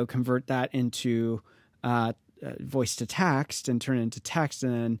audio, convert that into voice to text and turn it into text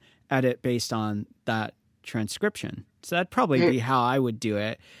and then edit based on that transcription. So that'd probably be how I would do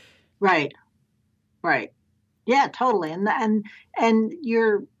it. Right. Right. Yeah, totally. And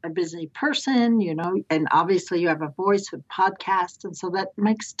you're a busy person, and obviously you have a voice with podcasts. And so that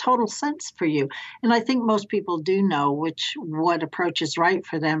makes total sense for you. And I think most people do know what approach is right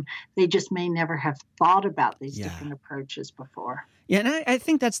for them. They just may never have thought about these different approaches before. Yeah. And I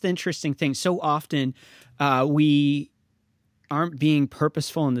think that's the interesting thing. So often we aren't being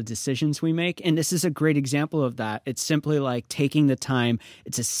purposeful in the decisions we make. And this is a great example of that. It's simply like taking the time.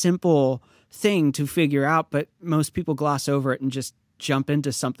 It's a simple thing to figure out, but most people gloss over it and just jump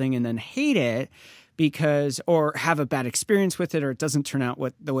into something and then hate it or have a bad experience with it, or it doesn't turn out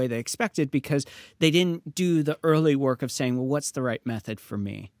the way they expected because they didn't do the early work of saying, well, what's the right method for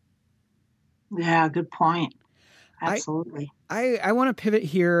me? Yeah, good point. Absolutely. I want to pivot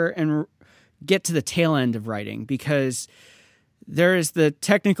here and get to the tail end of writing, because there is the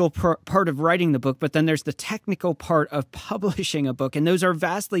technical part of writing the book, but then there's the technical part of publishing a book, and those are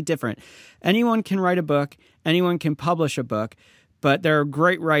vastly different. Anyone can write a book, anyone can publish a book, but there are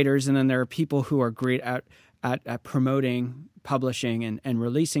great writers, and then there are people who are great at promoting, publishing, and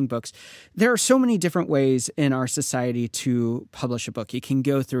releasing books. There are so many different ways in our society to publish a book. You can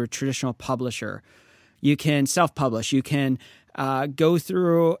go through a traditional publisher. You can self-publish. You can go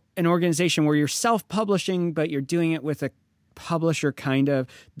through an organization where you're self-publishing, but you're doing it with a publisher, kind of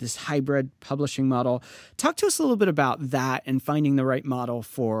this hybrid publishing model. Talk to us a little bit about that and finding the right model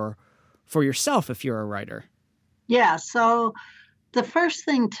for yourself if you're a writer. Yeah. So the first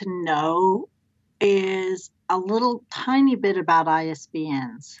thing to know is a little tiny bit about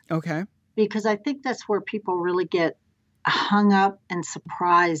ISBNs. Okay. Because I think that's where people really get hung up and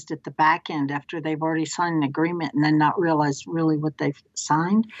surprised at the back end after they've already signed an agreement and then not realize really what they've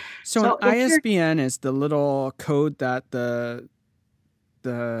signed. So an ISBN is the little code that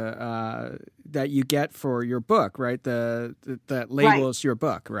that you get for your book, right? That labels your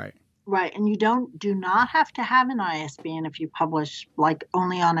book, right? Right. And you do not have to have an ISBN if you publish like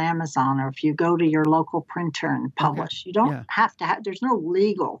only on Amazon, or if you go to your local printer and publish. Okay. You don't have to have, there's no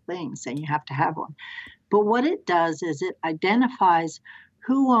legal thing saying you have to have one. But what it does is it identifies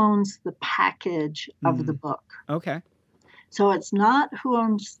who owns the package of the book. Okay. So it's not who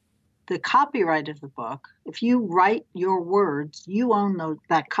owns the copyright of the book. If you write your words, you own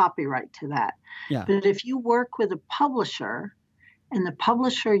that copyright to that. Yeah. But if you work with a publisher and the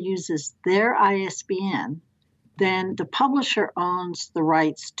publisher uses their ISBN, then the publisher owns the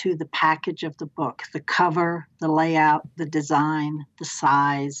rights to the package of the book, the cover, the layout, the design, the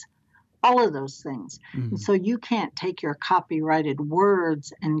size, all of those things. And so you can't take your copyrighted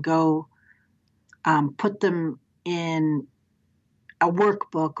words and go put them in a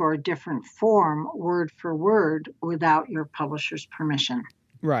workbook or a different form, word for word, without your publisher's permission.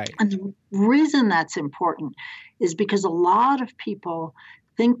 Right. And the reason that's important is because a lot of people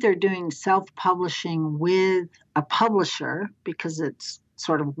think they're doing self-publishing with a publisher because it's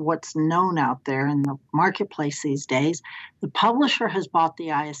sort of what's known out there in the marketplace these days. The publisher has bought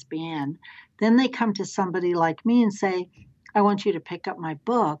the ISBN. Then they come to somebody like me and say, I want you to pick up my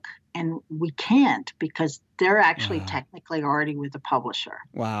book. And we can't because they're actually technically already with the publisher.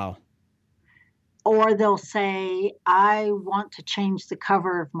 Wow. Or they'll say, I want to change the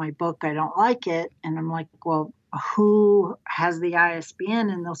cover of my book. I don't like it. And I'm like, well, who has the ISBN?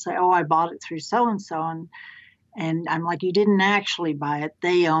 And they'll say, oh, I bought it through so-and-so. And I'm like, you didn't actually buy it.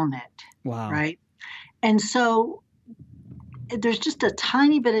 They own it. Wow. Right? And so there's just a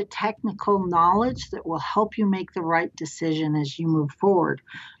tiny bit of technical knowledge that will help you make the right decision as you move forward.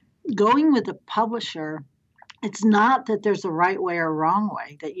 Going with a publisher, it's not that there's a right way or wrong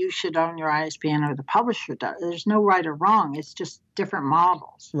way, that you should own your ISBN or the publisher does. There's no right or wrong. It's just different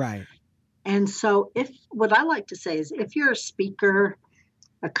models. Right. And so what I like to say is if you're a speaker,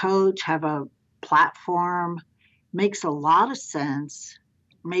 a coach, have a platform, makes a lot of sense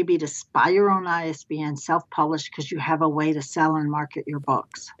maybe to buy your own ISBN, self-publish, because you have a way to sell and market your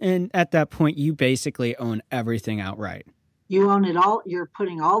books. And at that point, you basically own everything outright. You own it all. You're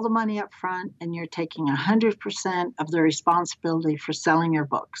putting all the money up front and you're taking 100% of the responsibility for selling your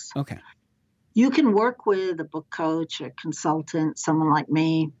books. Okay. You can work with a book coach, a consultant, someone like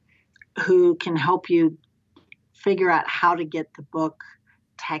me, who can help you figure out how to get the book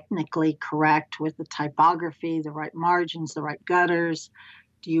technically correct with the typography, the right margins, the right gutters.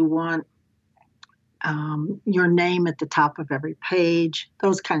 Do you want your name at the top of every page,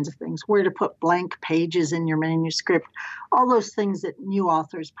 those kinds of things, where to put blank pages in your manuscript, all those things that new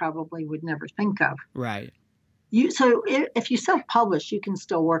authors probably would never think of. Right. So if you self-publish, you can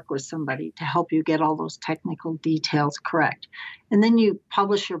still work with somebody to help you get all those technical details correct. And then you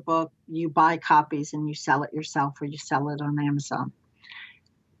publish your book, you buy copies and you sell it yourself or you sell it on Amazon.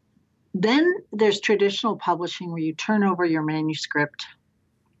 Then there's traditional publishing where you turn over your manuscript,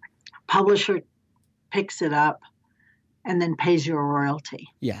 publisher picks it up, and then pays you a royalty.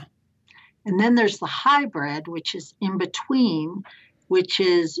 Yeah. And then there's the hybrid, which is in between, which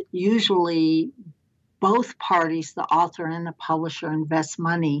is usually both parties, the author and the publisher, invest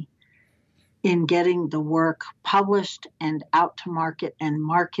money in getting the work published and out to market and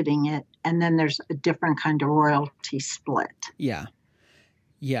marketing it. And then there's a different kind of royalty split. Yeah.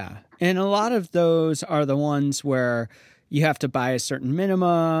 Yeah. And a lot of those are the ones where you have to buy a certain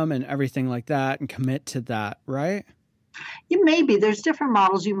minimum and everything like that and commit to that, right? Maybe there's different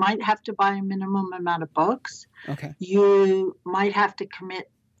models. You might have to buy a minimum amount of books. Okay. You might have to commit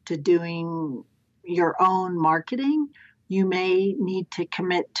to doing your own marketing. You may need to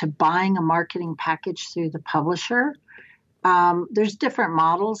commit to buying a marketing package through the publisher. There's different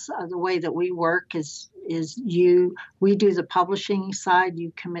models. The way that we work is we do the publishing side.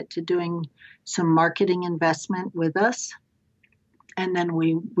 You commit to doing some marketing investment with us, and then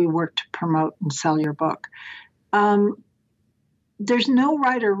we work to promote and sell your book. There's no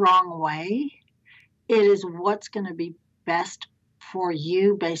right or wrong way. It is what's going to be best for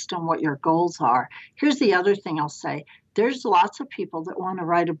you based on what your goals are. Here's the other thing I'll say. There's lots of people that want to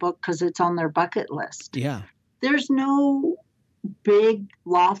write a book because it's on their bucket list. Yeah. There's no big,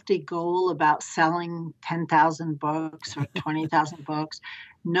 lofty goal about selling 10,000 books or 20,000 books.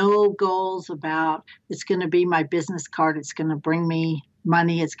 No goals about it's going to be my business card. It's going to bring me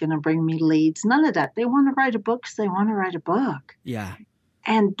money. It's going to bring me leads. None of that. They want to write a book because they want to write a book. Yeah.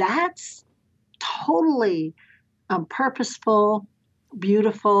 And that's totally purposeful,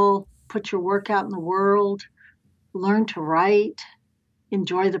 beautiful. Put your work out in the world. Learn to write.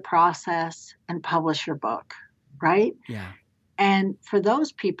 Enjoy the process and publish your book. Right? Yeah. And for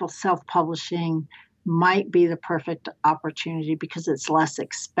those people, self-publishing might be the perfect opportunity because it's less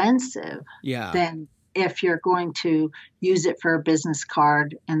expensive than if you're going to use it for a business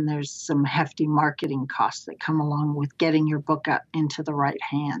card and there's some hefty marketing costs that come along with getting your book out into the right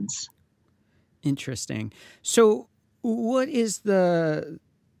hands. Interesting. So what is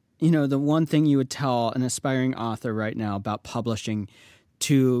the one thing you would tell an aspiring author right now about publishing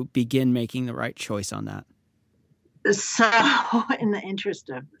to begin making the right choice on that? So, in the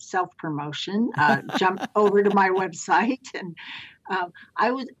interest of self-promotion, jump over to my website. And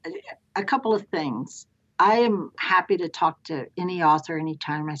a couple of things. I am happy to talk to any author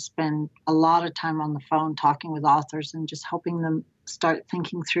anytime. I spend a lot of time on the phone talking with authors and just helping them start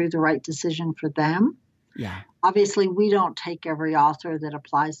thinking through the right decision for them. Yeah. Obviously, we don't take every author that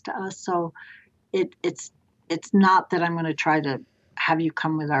applies to us. So it's not that I'm going to try to have you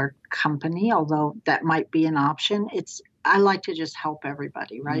come with our company, although that might be an option. I like to just help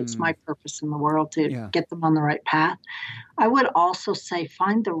everybody, right? It's my purpose in the world to get them on the right path. I would also say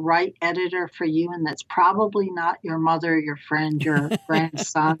find the right editor for you, and that's probably not your mother, your friend, your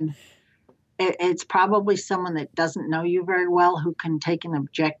grandson. It's probably someone that doesn't know you very well who can take an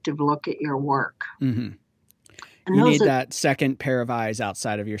objective look at your work. Mm-hmm. And you need that second pair of eyes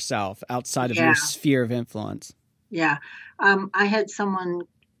outside of yourself, outside of your sphere of influence. Yeah. I had someone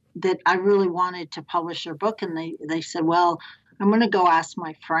that I really wanted to publish their book, and they said, well, I'm going to go ask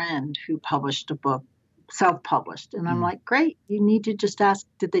my friend who published a book, self-published. And I'm like, great, you need to just ask,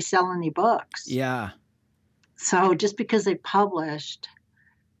 did they sell any books? Yeah. So just because they published,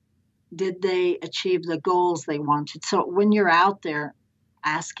 did they achieve the goals they wanted? So when you're out there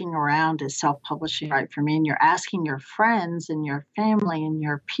asking around, is self-publishing right for me? And you're asking your friends and your family and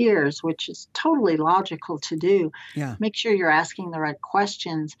your peers, which is totally logical to do. Yeah. Make sure you're asking the right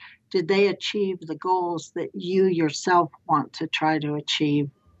questions. Did they achieve the goals that you yourself want to try to achieve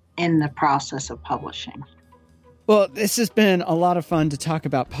in the process of publishing? Well, this has been a lot of fun to talk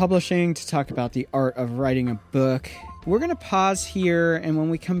about publishing, to talk about the art of writing a book. We're going to pause here, and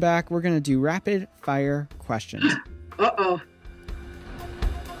when we come back, we're going to do rapid fire questions. Uh-oh.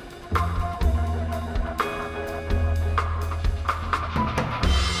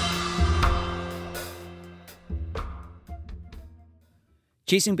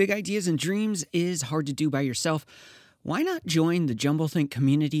 Chasing big ideas and dreams is hard to do by yourself. Why not join the Jumblethink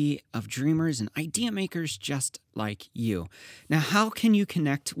community of dreamers and idea makers just like you? Now, how can you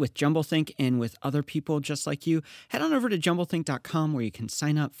connect with Jumblethink and with other people just like you? Head on over to jumblethink.com where you can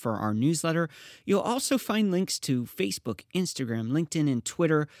sign up for our newsletter. You'll also find links to Facebook, Instagram, LinkedIn, and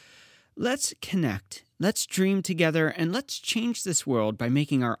Twitter. Let's connect, let's dream together, and let's change this world by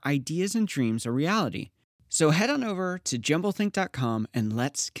making our ideas and dreams a reality. So head on over to jumblethink.com and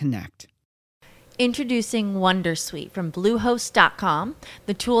let's connect. Introducing Wondersuite from Bluehost.com,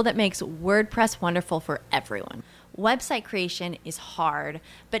 the tool that makes WordPress wonderful for everyone. Website creation is hard,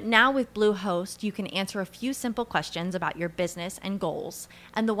 but now with Bluehost, you can answer a few simple questions about your business and goals,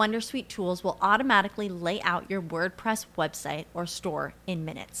 and the Wondersuite tools will automatically lay out your WordPress website or store in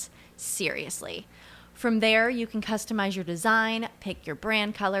minutes. Seriously. From there, you can customize your design, pick your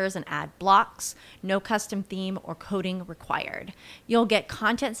brand colors, and add blocks. No custom theme or coding required. You'll get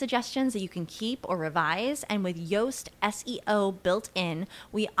content suggestions that you can keep or revise, and with Yoast SEO built in,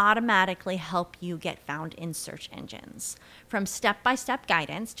 we automatically help you get found in search engines. From step-by-step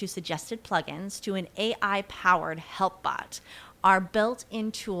guidance to suggested plugins to an AI-powered help bot, our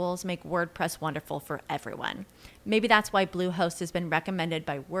built-in tools make WordPress wonderful for everyone. Maybe that's why Bluehost has been recommended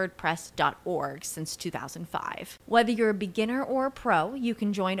by WordPress.org since 2005. Whether you're a beginner or a pro, you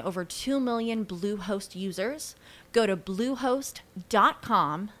can join over 2 million Bluehost users. Go to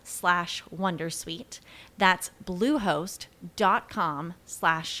bluehost.com/Wondersuite. That's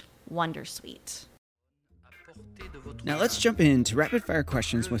bluehost.com/Wondersuite. Now let's jump into rapid fire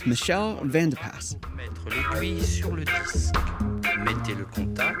questions with Michelle Van de Pass. Mettre l'aiguille sur le disque. Mettez le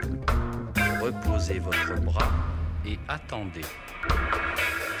contact, reposez votre bras et attendez.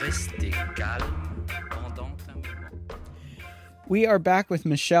 Restez calme pendant un moment. We are back with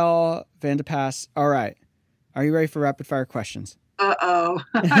Michelle Van de Pass. All right. Are you ready for rapid fire questions? Uh-oh.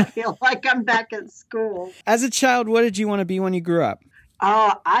 I feel like I'm back at school. As a child, what did you want to be when you grew up?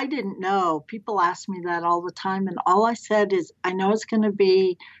 Oh, I didn't know. People ask me that all the time. And all I said is, I know it's going to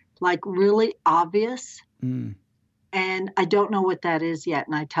be like really obvious. And I don't know what that is yet.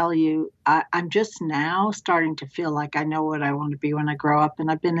 And I tell you, I'm just now starting to feel like I know what I want to be when I grow up. And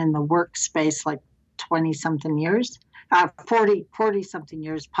I've been in the workspace like 20-something years, 40-something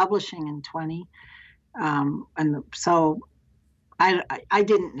years, publishing in 20. So I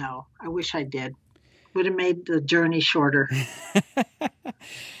didn't know. I wish I did. Would have made the journey shorter.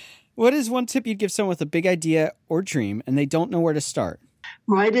 What is one tip you'd give someone with a big idea or dream and they don't know where to start?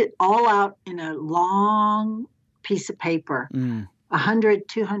 Write it all out in a long piece of paper. 100,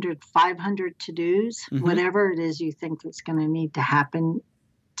 200, 500 to-dos, whatever it is you think that's going to need to happen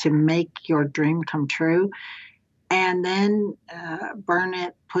to make your dream come true. and then burn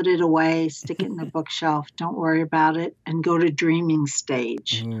it, put it away, stick it in the bookshelf, don't worry about it, and go to dreaming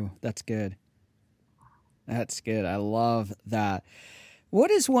stage. Ooh, that's good. That's good. I love that.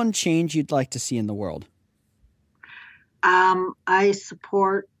 What is one change you'd like to see in the world? I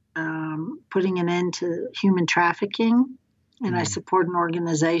support putting an end to human trafficking, and I support an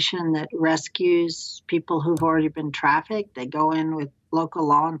organization that rescues people who've already been trafficked. They go in with local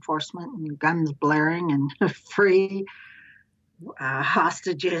law enforcement and guns blaring and free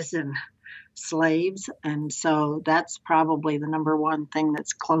hostages and slaves. And so that's probably the number one thing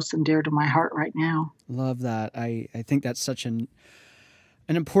that's close and dear to my heart right now. Love that. I think that's such an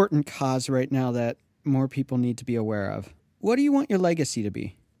important cause right now that more people need to be aware of. What do you want your legacy to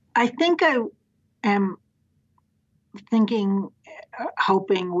be? I think I am thinking,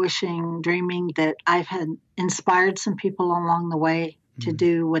 hoping, wishing, dreaming that I've had inspired some people along the way to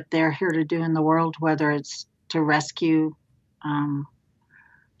do what they're here to do in the world, whether it's to rescue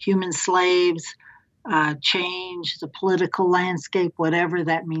human slaves, change the political landscape, whatever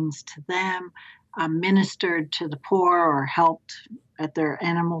that means to them, ministered to the poor or helped at their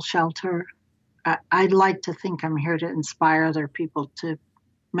animal shelter. I'd like to think I'm here to inspire other people to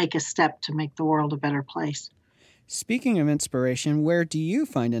make a step to make the world a better place. Speaking of inspiration, where do you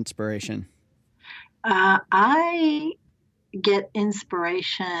find inspiration? I get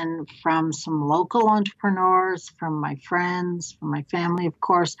inspiration from some local entrepreneurs, from my friends, from my family, of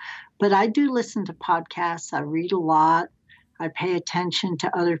course. But I do listen to podcasts. I read a lot. I pay attention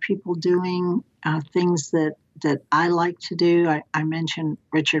to other people doing things that I like to do. I mentioned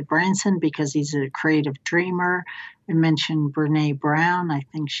Richard Branson because he's a creative dreamer. I mentioned Brené Brown. I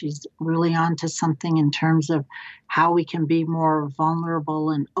think she's really onto something in terms of how we can be more vulnerable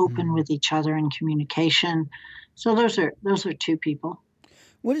and open with each other in communication. So those are two people.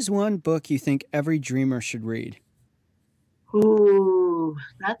 What is one book you think every dreamer should read? Ooh,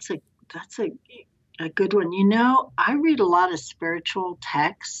 that's a good one. You know, I read a lot of spiritual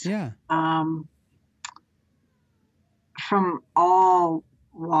texts. Yeah. From all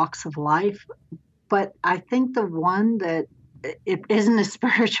walks of life. But I think the one that it isn't a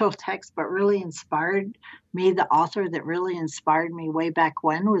spiritual text, but really inspired me, the author that really inspired me way back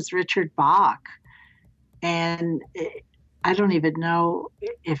when was Richard Bach. And I don't even know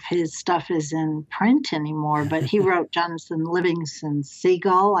if his stuff is in print anymore, but he wrote Jonathan Livingston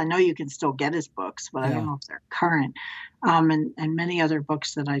Seagull. I know you can still get his books, but I don't know if they're current. And many other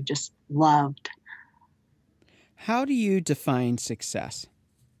books that I just loved. How do you define success?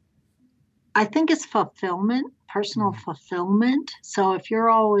 I think it's fulfillment, personal fulfillment. So if you're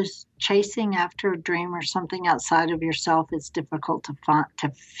always chasing after a dream or something outside of yourself, it's difficult to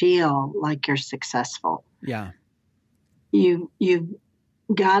feel like you're successful. Yeah. You've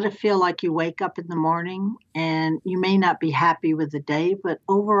got to feel like you wake up in the morning and you may not be happy with the day, but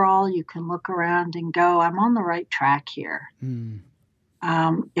overall you can look around and go, I'm on the right track here.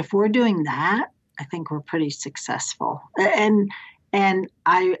 If we're doing that, I think we're pretty successful. And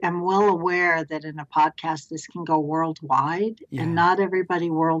I am well aware that in a podcast, this can go worldwide, and not everybody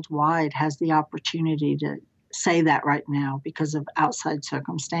worldwide has the opportunity to say that right now because of outside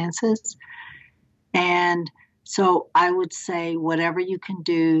circumstances. And so I would say whatever you can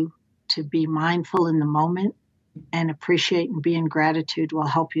do to be mindful in the moment and appreciate and be in gratitude will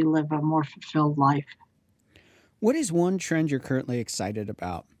help you live a more fulfilled life. What is one trend you're currently excited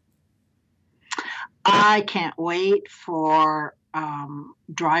about? I can't wait for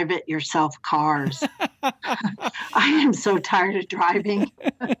drive it yourself cars. I am so tired of driving.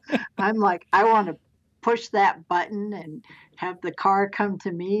 I'm like, I want to push that button and have the car come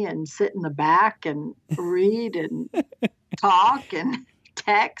to me and sit in the back and read and talk and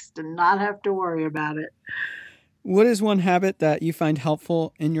text and not have to worry about it. What is one habit that you find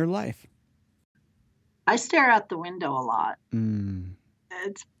helpful in your life? I stare out the window a lot.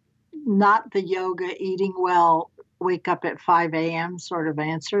 It's not the yoga, eating well, wake up at 5 a.m. sort of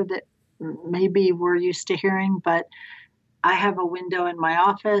answer that maybe we're used to hearing, but I have a window in my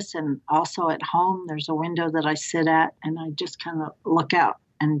office and also at home. There's a window that I sit at and I just kind of look out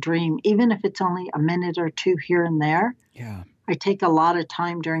and dream, even if it's only a minute or two here and there. Yeah. I take a lot of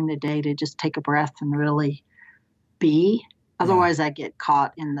time during the day to just take a breath and really be. Otherwise, I get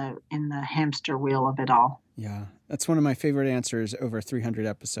caught in the hamster wheel of it all. Yeah. That's one of my favorite answers over 300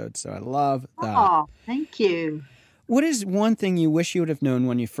 episodes. So I love that. Oh, thank you. What is one thing you wish you would have known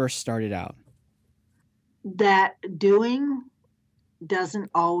when you first started out? That doing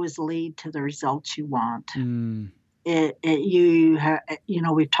doesn't always lead to the results you want. We've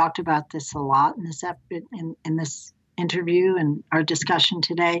talked about this a lot in this interview and our discussion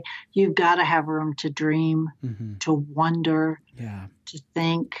today, you've got to have room to dream, to wonder, to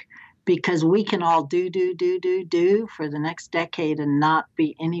think, because we can all do for the next decade and not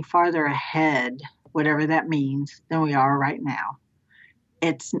be any farther ahead, whatever that means, than we are right now.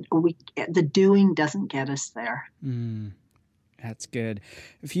 The doing doesn't get us there. That's good.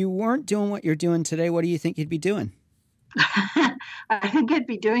 If you weren't doing what you're doing today, what do you think you'd be doing? I think I'd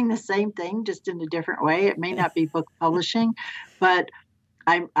be doing the same thing, just in a different way. It may not be book publishing, but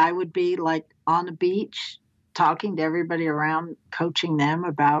I would be like on the beach, talking to everybody around, coaching them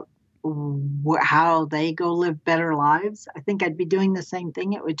about how they go live better lives. I think I'd be doing the same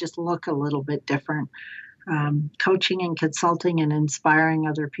thing. It would just look a little bit different. Coaching and consulting and inspiring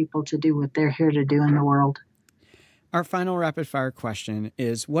other people to do what they're here to do in the world. Our final rapid fire question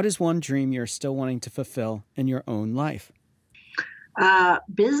is, what is one dream you're still wanting to fulfill in your own life?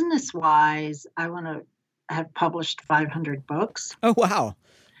 Business-wise, I want to have published 500 books. Oh, wow.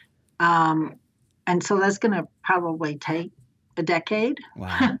 And so that's going to probably take a decade.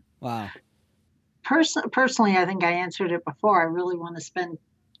 Wow. Wow. Personally, I think I answered it before. I really want to spend,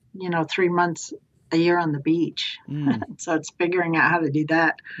 3 months a year on the beach. So it's figuring out how to do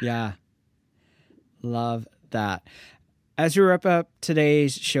that. Yeah. Love that. As we wrap up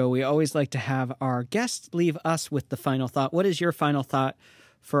today's show, we always like to have our guests leave us with the final thought. What is your final thought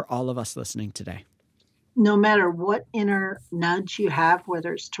for all of us listening today? No matter what inner nudge you have,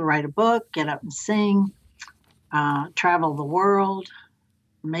 whether it's to write a book, get up and sing, travel the world,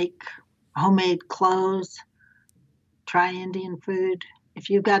 make homemade clothes, try Indian food. If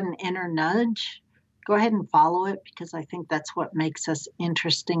you've got an inner nudge, go ahead and follow it, because I think that's what makes us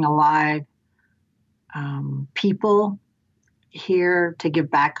interesting, alive people here to give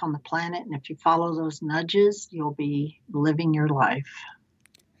back on the planet. And if you follow those nudges, you'll be living your life.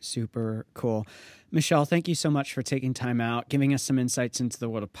 Super cool. Michelle, thank you so much for taking time out, giving us some insights into the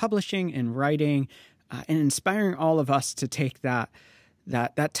world of publishing and writing, and inspiring all of us to take that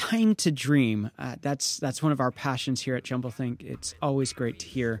time to dream. That's one of our passions here at Jumblethink. It's always great to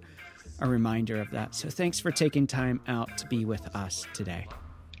hear a reminder of that. So thanks for taking time out to be with us today.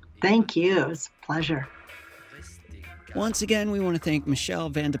 Thank you. It was a pleasure. Once again, we want to thank Michelle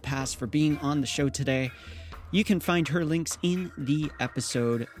Van de Pas for being on the show today. You can find her links in the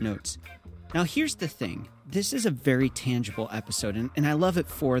episode notes. Now, here's the thing. This is a very tangible episode, and I love it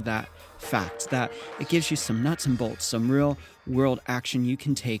for that fact, that it gives you some nuts and bolts, some real world action you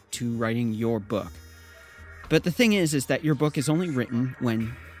can take to writing your book. But the thing is that your book is only written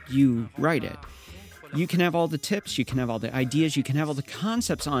when you write it. You can have all the tips, you can have all the ideas, you can have all the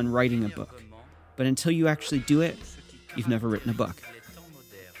concepts on writing a book. But until you actually do it, you've never written a book.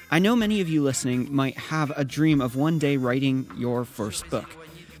 I know many of you listening might have a dream of one day writing your first book.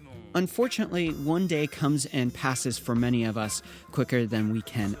 Unfortunately, one day comes and passes for many of us quicker than we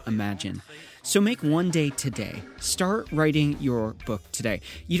can imagine. So make one day today. Start writing your book today.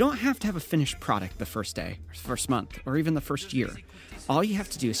 You don't have to have a finished product the first day, first month, or even the first year. All you have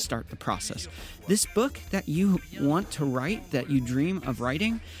to do is start the process. This book that you want to write, that you dream of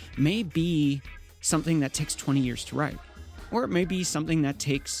writing, may be something that takes 20 years to write. Or it may be something that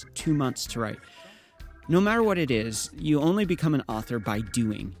takes 2 months to write. No matter what it is, you only become an author by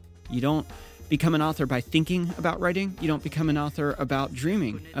doing. You don't become an author by thinking about writing. You don't become an author about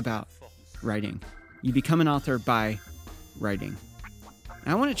dreaming about writing. You become an author by writing.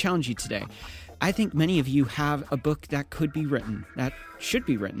 And I want to challenge you today. I think many of you have a book that could be written, that should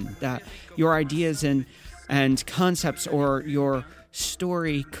be written, that your ideas and concepts or your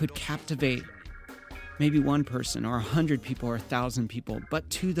story could captivate maybe one person or 100 people or 1,000 people. But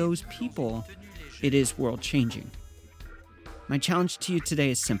to those people, it is world-changing. My challenge to you today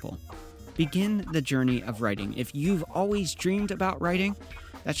is simple. Begin the journey of writing. If you've always dreamed about writing,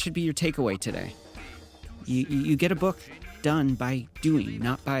 that should be your takeaway today. You get a book done by doing,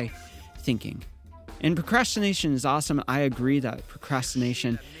 not by thinking. And procrastination is awesome. I agree that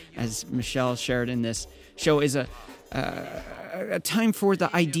procrastination, as Michelle shared in this show, is a time for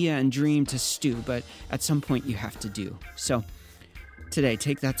the idea and dream to stew, but at some point you have to do. So today,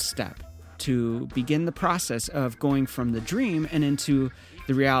 take that step to begin the process of going from the dream and into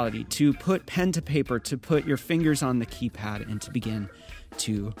the reality, to put pen to paper, to put your fingers on the keypad, and to begin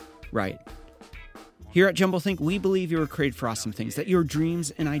to write. Here at Jumblethink, we believe you were created for awesome things, that your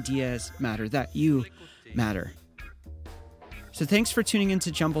dreams and ideas matter, that you matter. So thanks for tuning into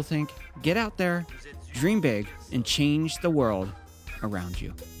Jumblethink. Get out there, dream big, and change the world around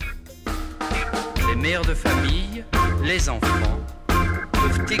you. Les mères de famille, les enfants,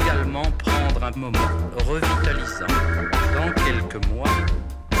 peuvent également prendre un moment revitalisant. Dans quelques mois,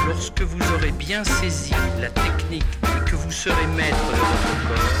 Lorsque vous aurez bien saisi la technique et que vous serez maître de votre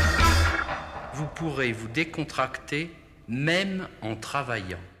corps, vous pourrez vous décontracter même en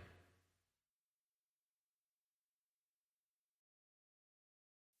travaillant.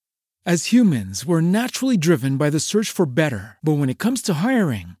 As humans, we're naturally driven by the search for better. But when it comes to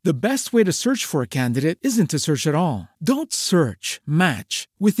hiring, the best way to search for a candidate isn't to search at all. Don't search, match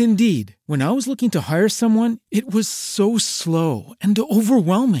with Indeed. When I was looking to hire someone, it was so slow and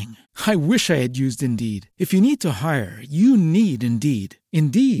overwhelming. I wish I had used Indeed. If you need to hire, you need Indeed.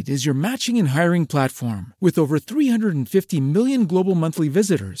 Indeed is your matching and hiring platform with over 350 million global monthly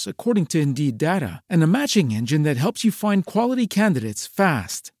visitors, according to Indeed data, and a matching engine that helps you find quality candidates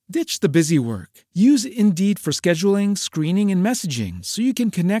fast. Ditch the busy work. Use Indeed for scheduling, screening, and messaging so you can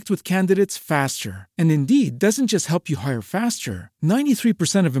connect with candidates faster. And Indeed doesn't just help you hire faster.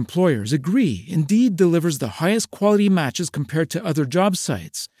 93% of employers agree Indeed delivers the highest quality matches compared to other job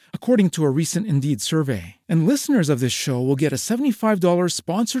sites, according to a recent Indeed survey. And listeners of this show will get a $75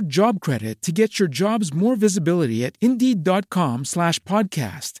 sponsored job credit to get your jobs more visibility at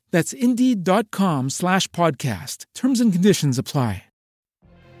Indeed.com/podcast. That's Indeed.com/podcast. Terms and conditions apply.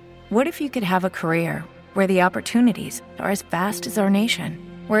 What if you could have a career where the opportunities are as vast as our nation,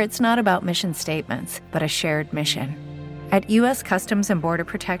 where it's not about mission statements, but a shared mission? At U.S. Customs and Border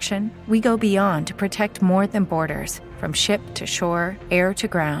Protection, we go beyond to protect more than borders. From ship to shore, air to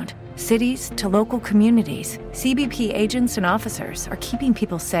ground, cities to local communities, CBP agents and officers are keeping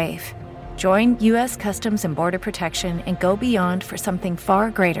people safe. Join U.S. Customs and Border Protection and go beyond for something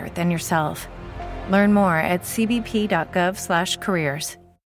far greater than yourself. Learn more at cbp.gov/careers.